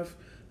normally have.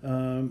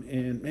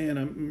 And man,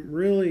 I'm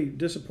really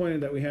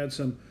disappointed that we had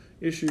some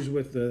issues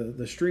with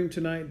the stream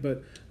tonight,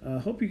 but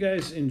hope you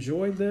guys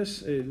enjoyed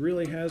this. It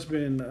really has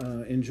been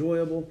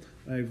enjoyable.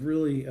 I've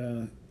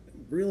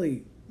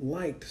really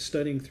liked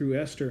studying through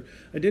Esther.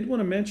 I did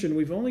want to mention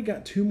we've only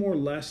got 2 more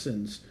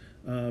lessons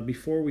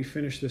before we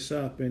finish this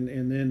up,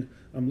 and then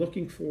I'm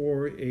looking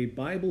for a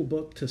Bible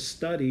book to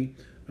study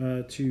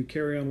to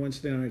carry on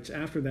Wednesday nights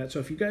after that. So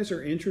if you guys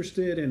are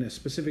interested in a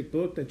specific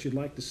book that you'd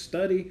like to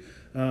study,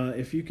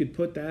 if you could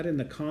put that in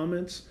the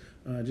comments,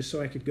 just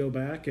so I could go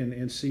back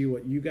and see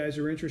what you guys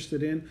are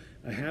interested in.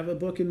 I have a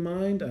book in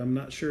mind. I'm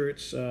not sure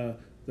it's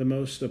the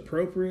most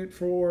appropriate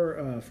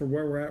for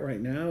where we're at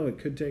right now. It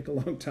could take a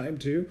long time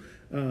too,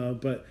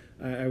 but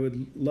I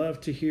would love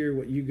to hear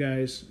what you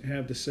guys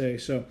have to say.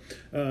 So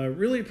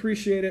really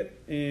appreciate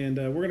it, and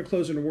we're going to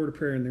close in a word of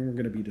prayer, and then we're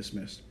going to be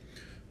dismissed.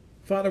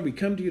 Father, we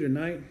come to you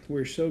tonight.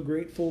 We're so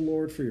grateful,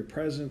 Lord, for your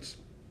presence.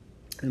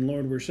 And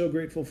Lord, we're so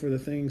grateful for the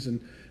things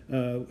and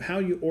how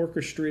you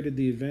orchestrated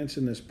the events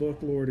in this book,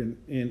 Lord,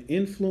 and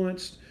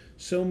influenced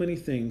so many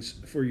things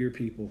for your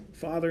people.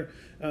 Father,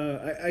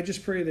 I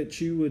just pray that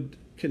you would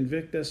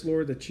convict us,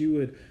 Lord, that you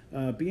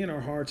would be in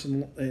our hearts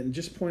and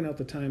just point out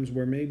the times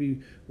where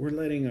maybe we're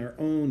letting our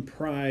own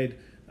pride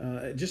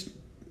just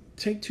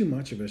take too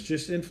much of us,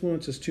 just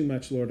influence us too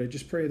much, Lord. I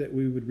just pray that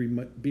we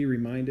would be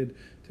reminded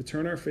to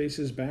turn our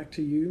faces back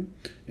to you.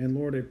 And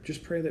Lord, I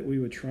just pray that we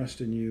would trust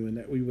in you and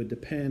that we would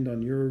depend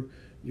on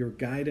your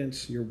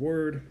guidance, your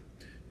word.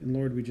 And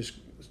Lord, we just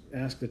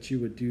ask that you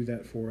would do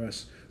that for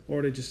us.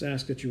 Lord, I just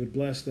ask that you would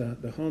bless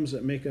the homes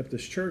that make up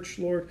this church,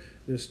 Lord,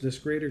 this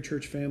greater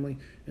church family.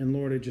 And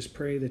Lord, I just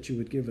pray that you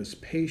would give us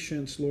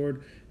patience,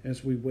 Lord,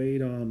 as we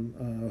wait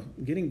on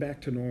getting back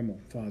to normal,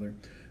 Father.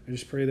 I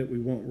just pray that we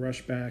won't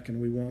rush back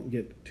and we won't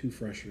get too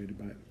frustrated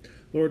by it.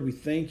 Lord, we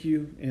thank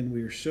you and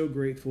we are so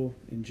grateful.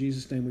 In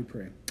Jesus' name we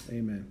pray.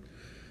 Amen.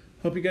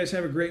 Hope you guys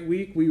have a great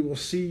week. We will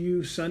see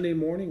you Sunday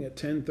morning at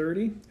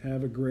 10:30.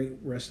 Have a great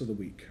rest of the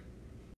week.